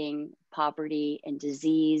fighting poverty and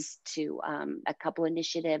disease to a couple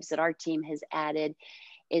initiatives that our team has added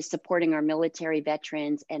is supporting our military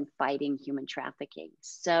veterans and fighting human trafficking.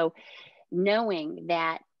 So knowing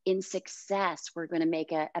that in success, we're going to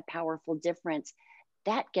make a powerful difference,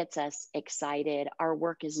 that gets us excited. Our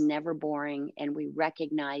work is never boring. And we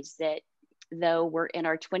recognize that though we're in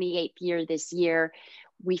our 28th year this year,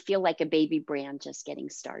 we feel like a baby brand just getting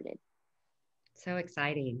started. So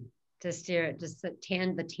exciting. Just the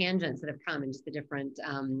tangents that have come and just the different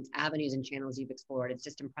avenues and channels you've explored. It's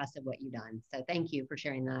just impressive what you've done. So thank you for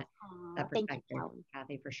sharing that perspective,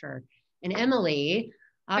 Kathy, for sure. And Emily,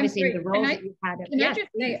 obviously the roles that you had. Can I just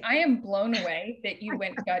say, I am blown away that you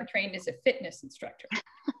went and got trained as a fitness instructor.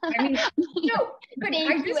 I mean, no, but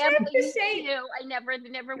I just have to say, I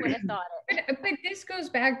never would have thought it. But this goes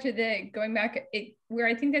back to where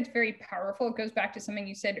I think that's very powerful. It goes back to something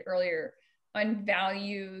you said earlier on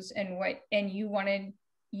values and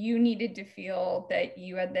you needed to feel that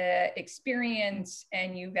you had the experience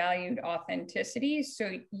and you valued authenticity.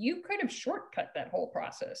 So you could have shortcut that whole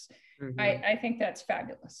process. Mm-hmm. I think that's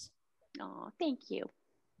fabulous. Oh, thank you.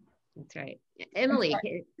 That's right. Emily,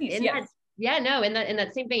 in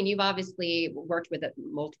that same vein, you've obviously worked with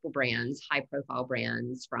multiple brands, high profile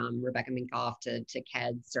brands, from Rebecca Minkoff to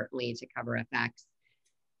Keds, certainly to Cover FX.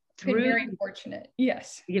 Been very fortunate.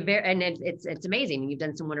 Yes. And it's amazing. You've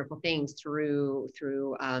done some wonderful things through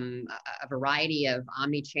a variety of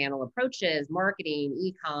omni-channel approaches, marketing,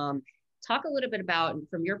 e-com. Talk a little bit about,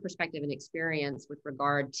 from your perspective and experience, with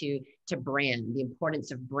regard to brand, the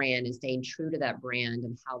importance of brand and staying true to that brand,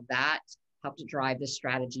 and how that helped drive the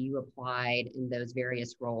strategy you applied in those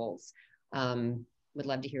various roles. Would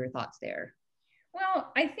love to hear your thoughts there.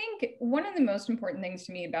 Well, I think one of the most important things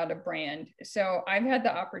to me about a brand, so I've had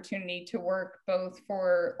the opportunity to work both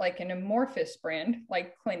for like an amorphous brand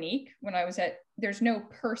like Clinique, when I was there's no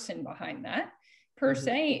person behind that per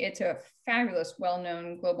se. It's a fabulous,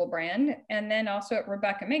 well-known global brand. And then also at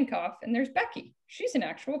Rebecca Minkoff, and there's Becky. She's an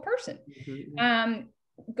actual person.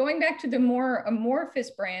 Going back to the more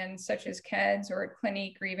amorphous brands such as Keds or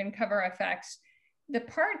Clinique or even Cover FX, the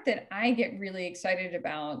part that I get really excited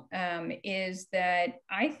about is that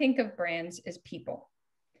I think of brands as people,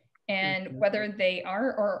 and whether they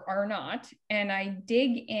are or are not, and I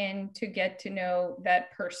dig in to get to know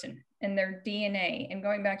that person and their DNA. And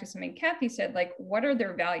going back to something Kathy said, like, what are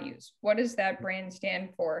their values? What does that brand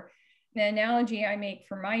stand for? The analogy I make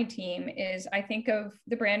for my team is I think of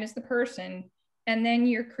the brand as the person, and then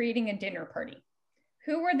you're creating a dinner party.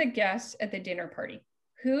 Who are the guests at the dinner party?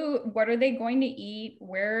 What are they going to eat?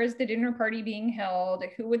 Where is the dinner party being held?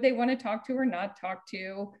 Who would they want to talk to or not talk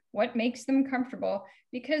to? What makes them comfortable?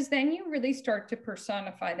 Because then you really start to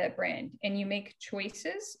personify that brand and you make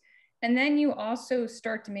choices. And then you also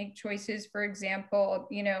start to make choices. For example,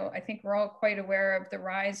 I think we're all quite aware of the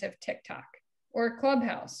rise of TikTok or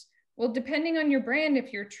Clubhouse. Well, depending on your brand,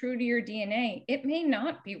 if you're true to your DNA, it may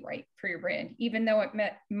not be right for your brand, even though it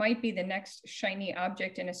might be the next shiny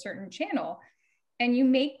object in a certain channel. And you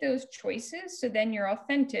make those choices, so then you're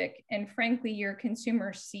authentic. And frankly, your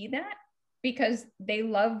consumers see that because they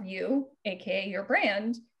love you, AKA your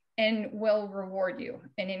brand, and will reward you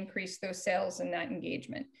and increase those sales and that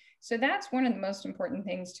engagement. So that's one of the most important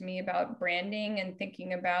things to me about branding and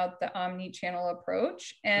thinking about the omni-channel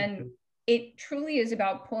approach. And it truly is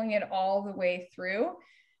about pulling it all the way through,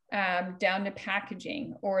 down to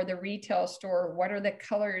packaging or the retail store. What are the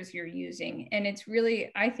colors you're using? And it's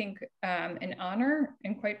really, I think, an honor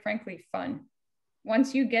and quite frankly, fun.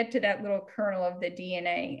 Once you get to that little kernel of the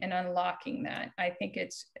DNA and unlocking that, I think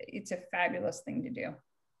it's a fabulous thing to do.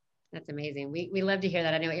 That's amazing. We love to hear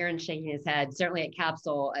that. I know Aaron's shaking his head. Certainly at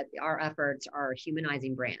Capsule, our efforts are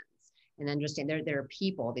humanizing brands and understand they're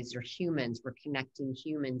people. These are humans. We're connecting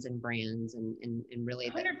humans and brands and really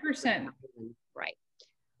 100%. Right.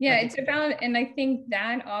 Yeah, it's about, and I think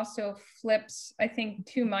that also flips, I think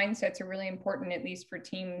two mindsets are really important, at least for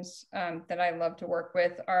teams that I love to work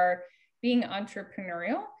with, are being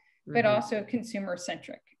entrepreneurial, but also consumer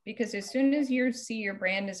centric. Because as soon as you see your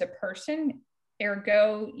brand as a person,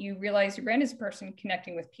 ergo, you realize your brand is a person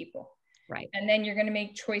connecting with people. Right. And then you're going to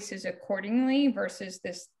make choices accordingly versus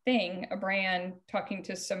this thing, a brand talking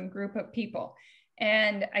to some group of people.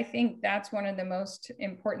 And I think that's one of the most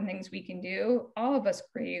important things we can do. All of us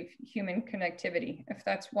crave human connectivity. If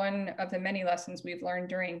that's one of the many lessons we've learned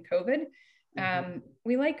during COVID,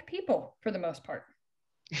 we like people for the most part.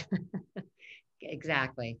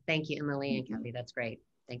 Exactly. Thank you, Emily and Kathy. That's great.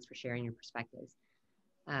 Thanks for sharing your perspectives.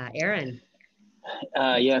 Aaron.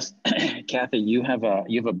 Yes, Kathy, you have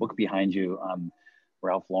a book behind you on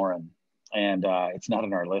Ralph Lauren, and it's not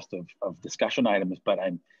on our list of discussion items, but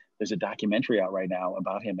there's a documentary out right now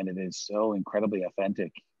about him, and it is so incredibly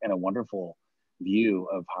authentic and a wonderful view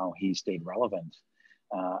of how he stayed relevant.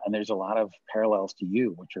 And there's a lot of parallels to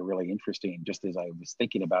you, which are really interesting, just as I was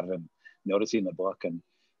thinking about it and noticing the book. And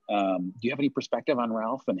do you have any perspective on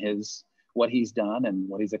Ralph and what he's done and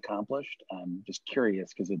what he's accomplished? I'm just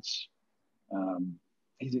curious because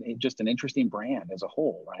he's just an interesting brand as a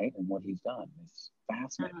whole, right? And what he's done is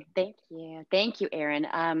fascinating. Thank you,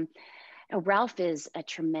 Aaron. Ralph is a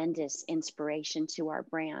tremendous inspiration to our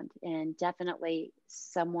brand, and definitely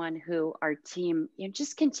someone who our team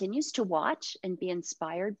just continues to watch and be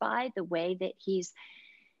inspired by the way that he's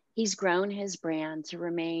grown his brand to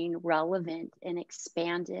remain relevant and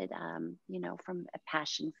expanded, from a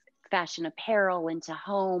fashion apparel into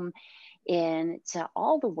home, into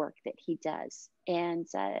all the work that he does, and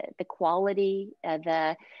the quality,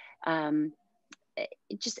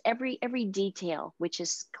 just every detail, which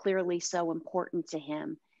is clearly so important to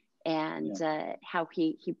him, and how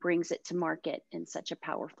he brings it to market in such a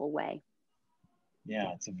powerful way.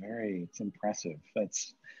 Yeah, it's impressive.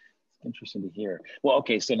 It's interesting to hear. Well,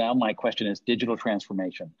 okay, so now my question is digital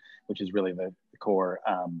transformation, which is really the core.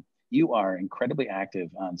 You are incredibly active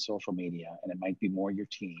on social media, and it might be more your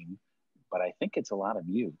team, but I think it's a lot of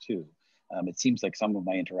you too. It seems like some of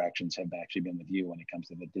my interactions have actually been with you when it comes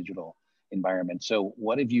to the digital environment. So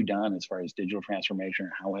what have you done as far as digital transformation?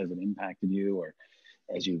 How has it impacted you, or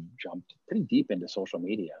as you've jumped pretty deep into social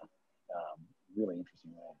media? Really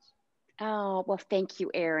interesting ways. Oh, well, thank you,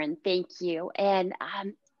 Aaron. Thank you. And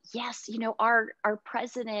yes, our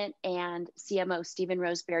president and CMO, Stephen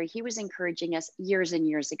Roseberry, he was encouraging us years and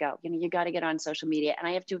years ago, you got to get on social media. And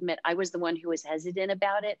I have to admit, I was the one who was hesitant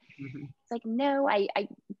about it. It's like, no, I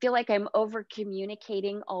feel like I'm over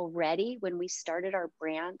communicating already. When we started our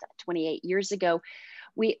brand 28 years ago,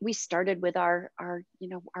 we started with our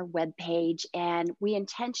web page, and we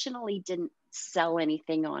intentionally didn't sell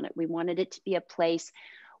anything on it. We wanted it to be a place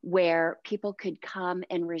where people could come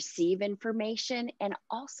and receive information. And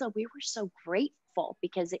also we were so grateful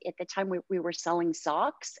because at the time we were selling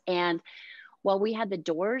socks, and while we had the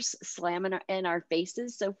doors slamming in our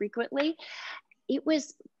faces so frequently, it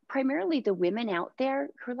was primarily the women out there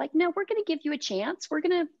who are like, no, we're going to give you a chance. We're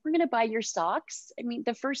going to buy your stocks. I mean,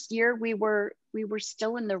 the first year we were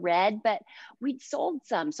still in the red, but we'd sold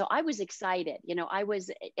some. So I was excited.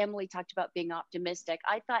 Emily talked about being optimistic.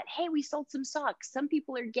 I thought, hey, we sold some stocks. Some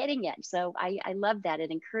people are getting it. So I love that.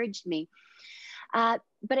 It encouraged me. But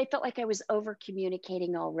I felt like I was over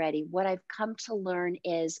communicating already. What I've come to learn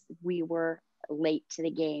is we were late to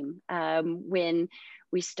the game. When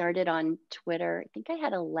we started on Twitter, I think I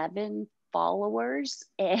had 11 followers,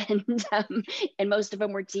 and most of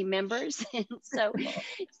them were team members. And so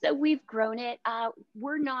we've grown it.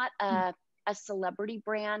 We're not a celebrity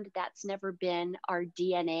brand. That's never been our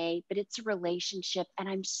DNA, but it's a relationship. And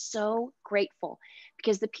I'm so grateful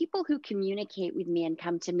because the people who communicate with me and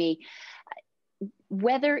come to me,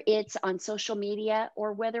 whether it's on social media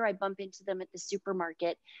or whether I bump into them at the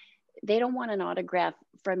supermarket, they don't want an autograph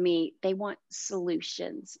from me. They want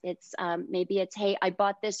solutions. It's maybe it's, hey, I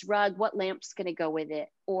bought this rug. What lamp's going to go with it?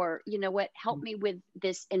 Or, you know what, help me with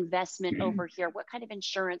this investment over here. What kind of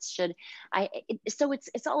insurance should I? So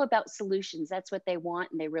it's all about solutions. That's what they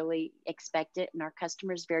want, and they really expect it. And our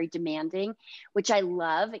customers very demanding, which I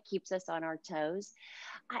love. It keeps us on our toes.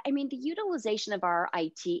 I mean, the utilization of our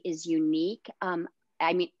IT is unique.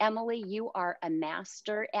 I mean, Emily, you are a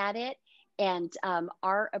master at it. And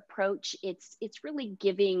our approach, it's really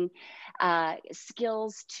giving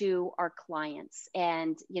skills to our clients.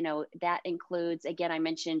 And, that includes, again, I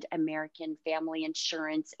mentioned American Family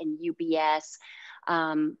Insurance and UBS,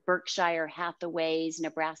 Berkshire Hathaway's,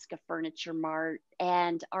 Nebraska Furniture Mart,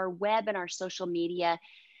 and our web and our social media.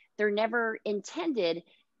 They're never intended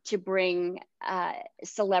to bring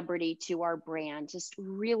celebrity to our brand, just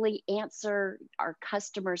really answer our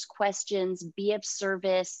customers' questions, be of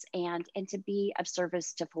service, and to be of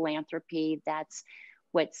service to philanthropy. That's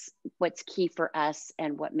what's key for us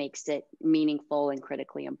and what makes it meaningful and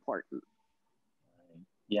critically important.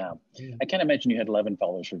 Yeah, I can't imagine you had 11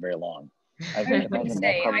 followers for very long. I can imagine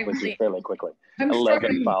that probably fairly quickly. I'm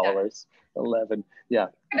 11 followers, 11, yeah.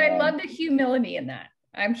 And I love the humility in that.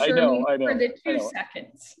 I'm sure I know, for the 2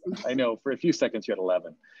 seconds. I know, for a few seconds you had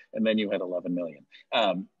 11, and then you had 11 million.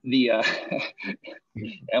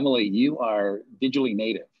 Emily, you are digitally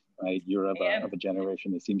native, right? You're of a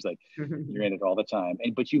generation that seems like you're in it all the time.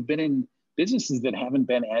 But you've been in businesses that haven't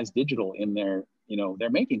been as digital in their, they're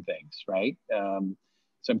making things, right? So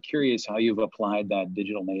I'm curious how you've applied that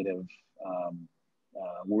digital native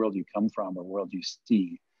world you come from, or world you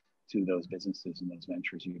see, to those businesses and those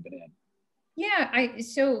ventures you've been in. Yeah,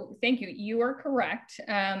 so thank you. You are correct.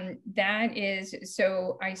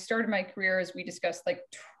 So I started my career, as we discussed, like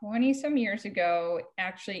 20 some years ago,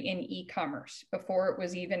 actually in e-commerce before it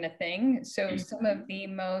was even a thing. So some of the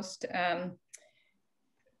most,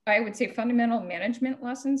 I would say, fundamental management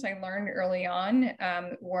lessons I learned early on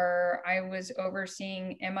were I was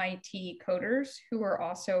overseeing MIT coders who were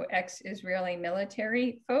also ex-Israeli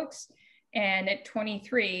military folks. And at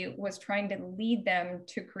 23 was trying to lead them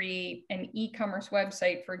to create an e-commerce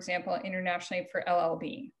website, for example, internationally for LL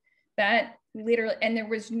Bean. That literally, and there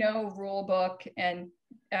was no rule book, and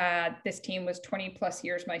this team was 20 plus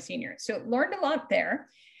years my senior. So learned a lot there.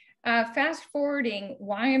 Fast forwarding,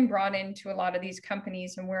 why I'm brought into a lot of these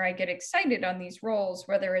companies and where I get excited on these roles,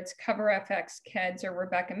 whether it's CoverFX, Keds, or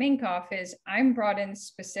Rebecca Minkoff, is I'm brought in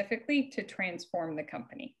specifically to transform the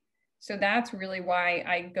company. So that's really why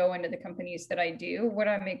I go into the companies that I do. What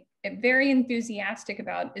I'm very enthusiastic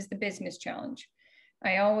about is the business challenge.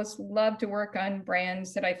 I always love to work on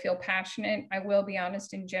brands that I feel passionate. I will be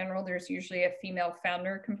honest, in general, there's usually a female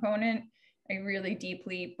founder component. I really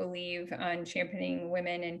deeply believe on championing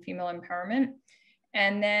women and female empowerment.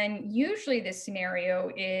 And then usually the scenario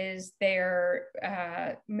is their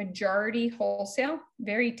majority wholesale,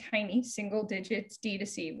 very tiny, single digits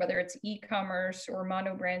D2C, whether it's e-commerce or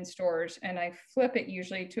mono brand stores. And I flip it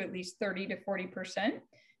usually to at least 30 to 40%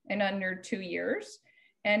 in under 2 years.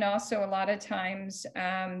 And also a lot of times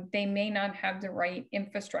they may not have the right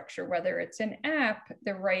infrastructure, whether it's an app,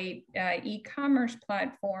 the right e-commerce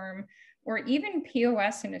platform, or even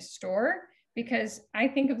POS in a store. Because I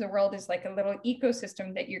think of the world as like a little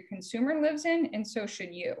ecosystem that your consumer lives in, and so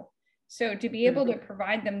should you. So to be able to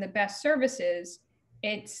provide them the best services,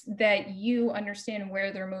 it's that you understand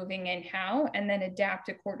where they're moving and how, and then adapt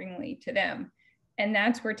accordingly to them. And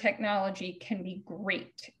that's where technology can be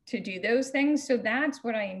great to do those things. So that's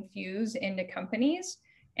what I infuse into companies,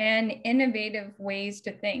 and innovative ways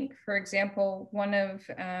to think. For example, one of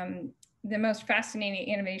the most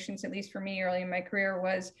fascinating innovations, at least for me early in my career,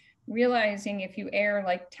 was realizing if you air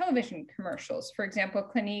like television commercials, for example,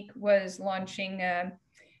 Clinique was launching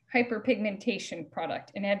hyperpigmentation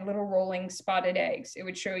product and had little rolling spotted eggs. It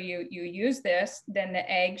would show you, you use this, then the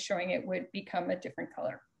egg showing it would become a different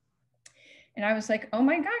color. And I was like, oh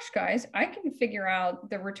my gosh, guys, I can figure out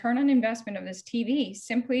the return on investment of this TV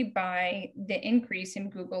simply by the increase in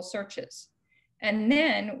Google searches. And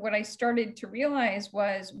then what I started to realize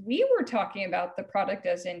was we were talking about the product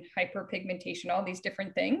as in hyperpigmentation, all these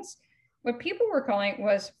different things. What people were calling it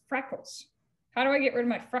was freckles. How do I get rid of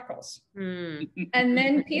my freckles? And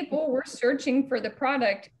then people were searching for the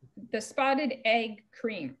product, the spotted egg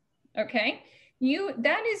cream. Okay.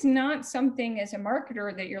 That is not something as a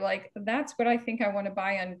marketer that you're like, that's what I think I want to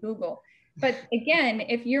buy on Google. But again,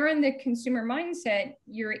 if you're in the consumer mindset,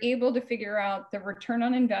 you're able to figure out the return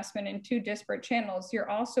on investment in two disparate channels. You're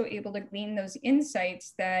also able to glean those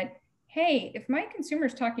insights that, hey, if my consumer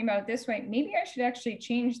is talking about it this way, maybe I should actually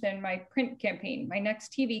change then my print campaign, my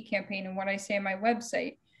next TV campaign, and what I say on my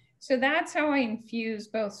website. So that's how I infuse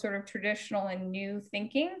both sort of traditional and new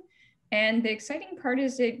thinking. And the exciting part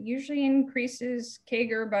is it usually increases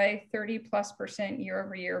CAGR by 30+% year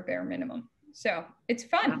over year, bare minimum. So it's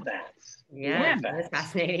fun. Yeah, that's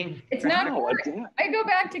fascinating. It's not boring. I go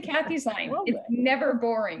back to Kathy's line. It's never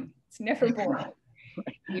boring. It's never boring.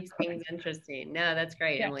 Keeps things interesting. No, that's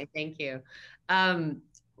great, yeah. Emily. Thank you.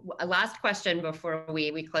 A last question before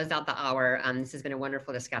we close out the hour. This has been a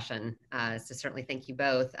wonderful discussion. So certainly thank you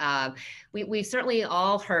both. We've certainly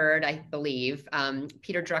all heard, I believe,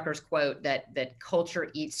 Peter Drucker's quote that culture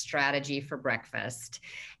eats strategy for breakfast.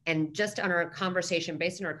 And just on our conversation,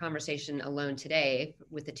 based on our conversation alone today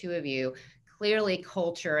with the two of you, clearly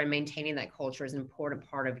culture and maintaining that culture is an important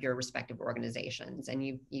part of your respective organizations.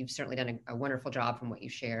 And you've certainly done a wonderful job from what you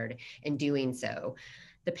shared in doing so.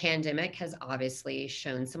 The pandemic has obviously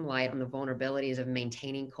shown some light on the vulnerabilities of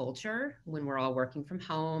maintaining culture when we're all working from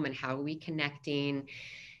home, and how are we connecting.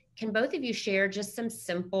 Can both of you share just some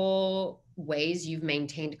simple ways you've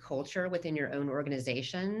maintained culture within your own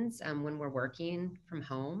organizations when we're working from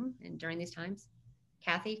home and during these times?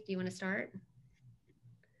 Kathy, do you want to start?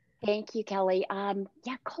 Thank you, Kelly.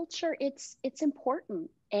 Yeah, culture, it's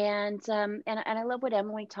important. And I love what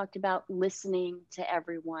Emily talked about, listening to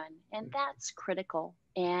everyone, and that's critical.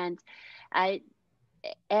 And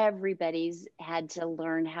everybody's had to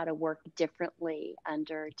learn how to work differently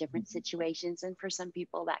under different situations. And for some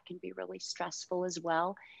people that can be really stressful as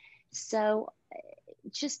well. So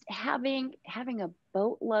just having a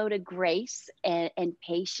boatload of grace and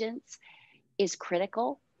patience is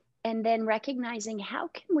critical. And then recognizing how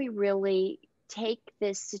can we really take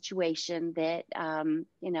this situation that,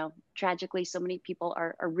 tragically so many people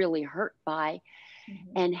are really hurt by,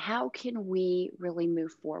 and how can we really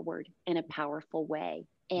move forward in a powerful way?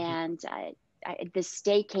 And the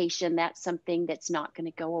staycation, that's something that's not going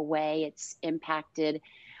to go away. It's impacted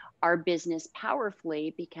our business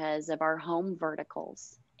powerfully because of our home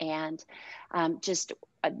verticals, and just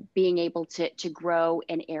being able to grow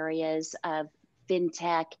in areas of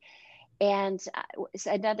fintech. And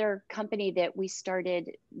another company that we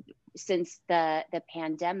started since the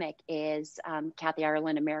pandemic is Kathy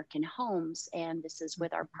Ireland American Homes. And this is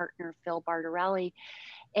with our partner, Phil Bartarelli.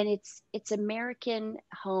 And it's American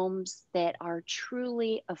homes that are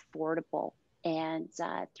truly affordable and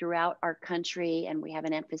throughout our country. And we have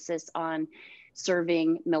an emphasis on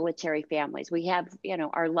serving military families. We have,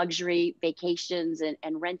 our luxury vacations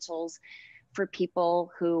and rentals for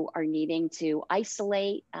people who are needing to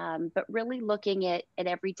isolate, but really looking at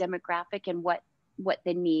every demographic and what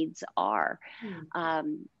the needs are.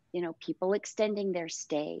 People extending their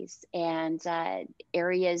stays, and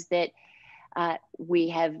areas that we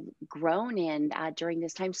have grown in during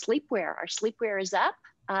this time. Sleepwear, our sleepwear is up.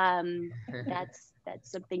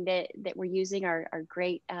 That's something that we're using, our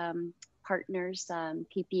great partners,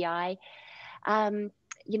 PPI.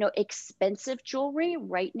 Expensive jewelry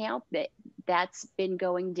right now, that's been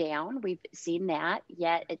going down. We've seen that,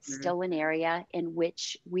 yet it's still an area in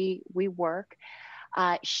which we work.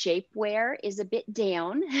 Shapewear is a bit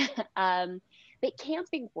down, but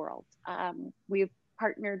Camping World, we've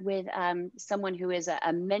partnered with someone who is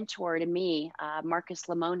a mentor to me, Marcus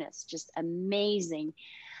Lemonis, just amazing.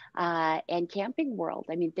 And Camping World,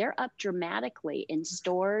 they're up dramatically in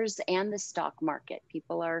stores and the stock market.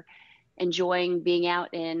 People are enjoying being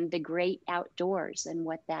out in the great outdoors and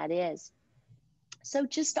what that is. So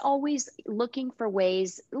just always looking for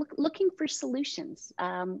ways, looking for solutions,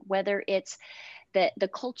 whether it's the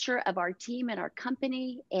culture of our team and our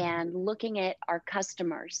company, and looking at our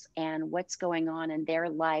customers and what's going on in their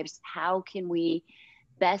lives. How can we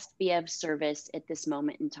best be of service at this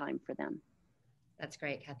moment in time for them? That's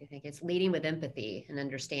great, Kathy. Thank you. It's leading with empathy and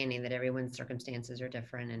understanding that everyone's circumstances are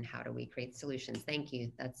different and how do we create solutions. Thank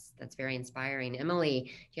you. That's very inspiring. Emily,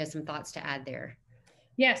 do you have some thoughts to add there?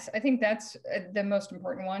 Yes, I think that's the most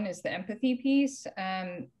important one is the empathy piece.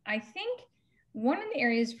 I think one of the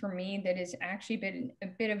areas for me that has actually been a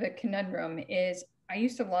bit of a conundrum is I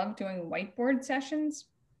used to love doing whiteboard sessions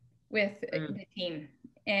with the team,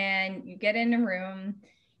 and you get in a room.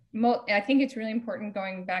 I think it's really important,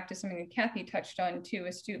 going back to something that Kathy touched on too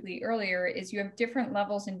astutely earlier, is you have different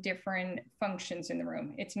levels and different functions in the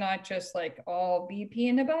room. It's not just like all VP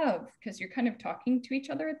and above, because you're kind of talking to each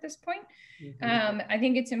other at this point. I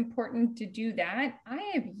think it's important to do that.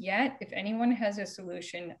 I have yet, if anyone has a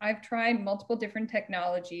solution, I've tried multiple different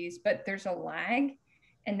technologies, but there's a lag.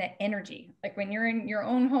 And the energy, like when you're in your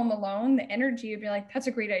own home alone, the energy would be like, that's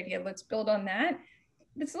a great idea, let's build on that.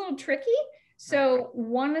 It's a little tricky. So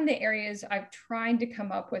one of the areas I've tried to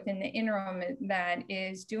come up with in the interim that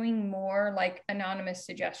is doing more like anonymous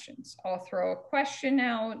suggestions. I'll throw a question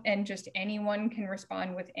out and just anyone can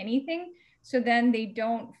respond with anything. So then they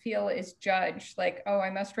don't feel as judged, like, oh,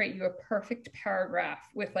 I must write you a perfect paragraph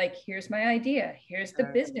with like, here's my idea, here's the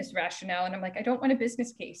business rationale. And I'm like, I don't want a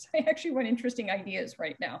business case. I actually want interesting ideas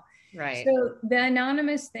right now. Right. So the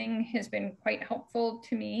anonymous thing has been quite helpful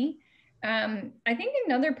to me. I think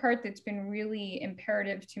another part that's been really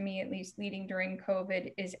imperative to me, at least leading during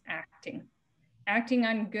COVID, is acting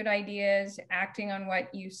on good ideas, acting on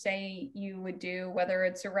what you say you would do, whether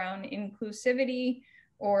it's around inclusivity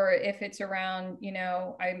or if it's around, you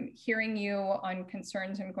know, I'm hearing you on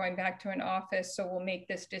concerns and going back to an office, so we'll make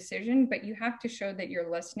this decision, but you have to show that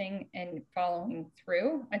you're listening and following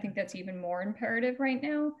through. I think that's even more imperative right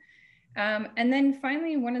now. And then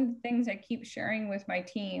finally, one of the things I keep sharing with my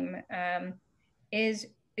team is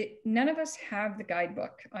none of us have the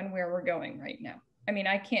guidebook on where we're going right now. I mean,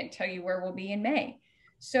 I can't tell you where we'll be in May.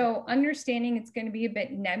 So understanding it's going to be a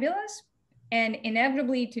bit nebulous, and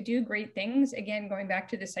inevitably to do great things, again, going back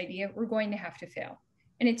to this idea, we're going to have to fail.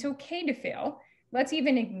 And it's okay to fail. Let's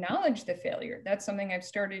even acknowledge the failure. That's something I've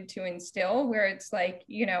started to instill, where it's like,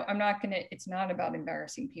 you know, it's not about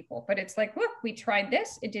embarrassing people, but it's like, look, we tried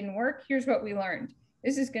this, it didn't work. Here's what we learned.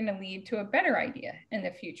 This is going to lead to a better idea in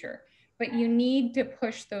the future. But you need to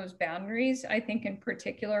push those boundaries, I think, in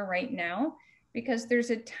particular right now, because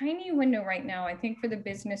there's a tiny window right now, I think, for the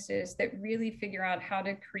businesses that really figure out how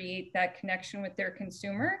to create that connection with their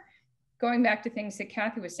consumer. Going back to things that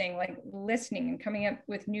Kathy was saying, like listening and coming up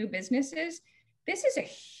with new businesses, this is a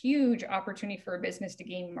huge opportunity for a business to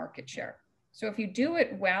gain market share. So if you do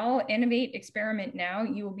it well, innovate, experiment now,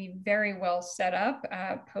 you will be very well set up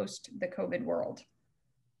post the COVID world.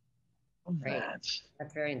 Great.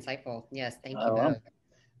 That's very insightful. Yes, thank you both.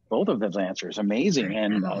 Both of those answers, amazing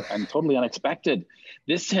and totally unexpected.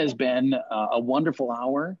 This has been a wonderful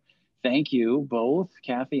hour. Thank you both,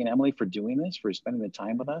 Kathy and Emily, for doing this, for spending the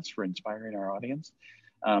time with us, for inspiring our audience.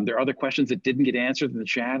 There are other questions that didn't get answered in the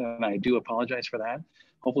chat, and I do apologize for that.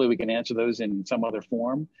 Hopefully we can answer those in some other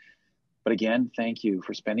form. But again, thank you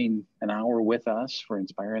for spending an hour with us, for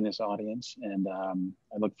inspiring this audience. And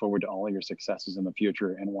I look forward to all of your successes in the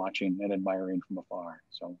future and watching and admiring from afar.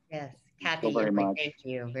 So yes, Kathy, thank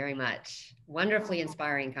you very much. Wonderfully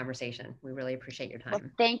inspiring conversation. We really appreciate your time. Well,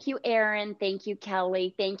 thank you, Erin. Thank you,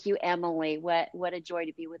 Kelly. Thank you, Emily. What a joy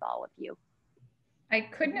to be with all of you. I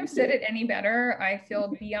couldn't have said it any better. I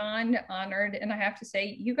feel beyond honored. And I have to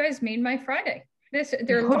say, you guys made my Friday.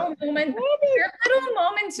 There are little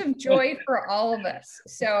moments of joy for all of us.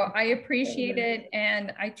 So I appreciate it.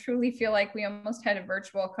 And I truly feel like we almost had a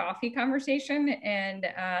virtual coffee conversation. And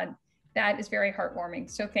that is very heartwarming.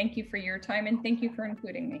 So thank you for your time and thank you for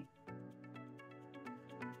including me.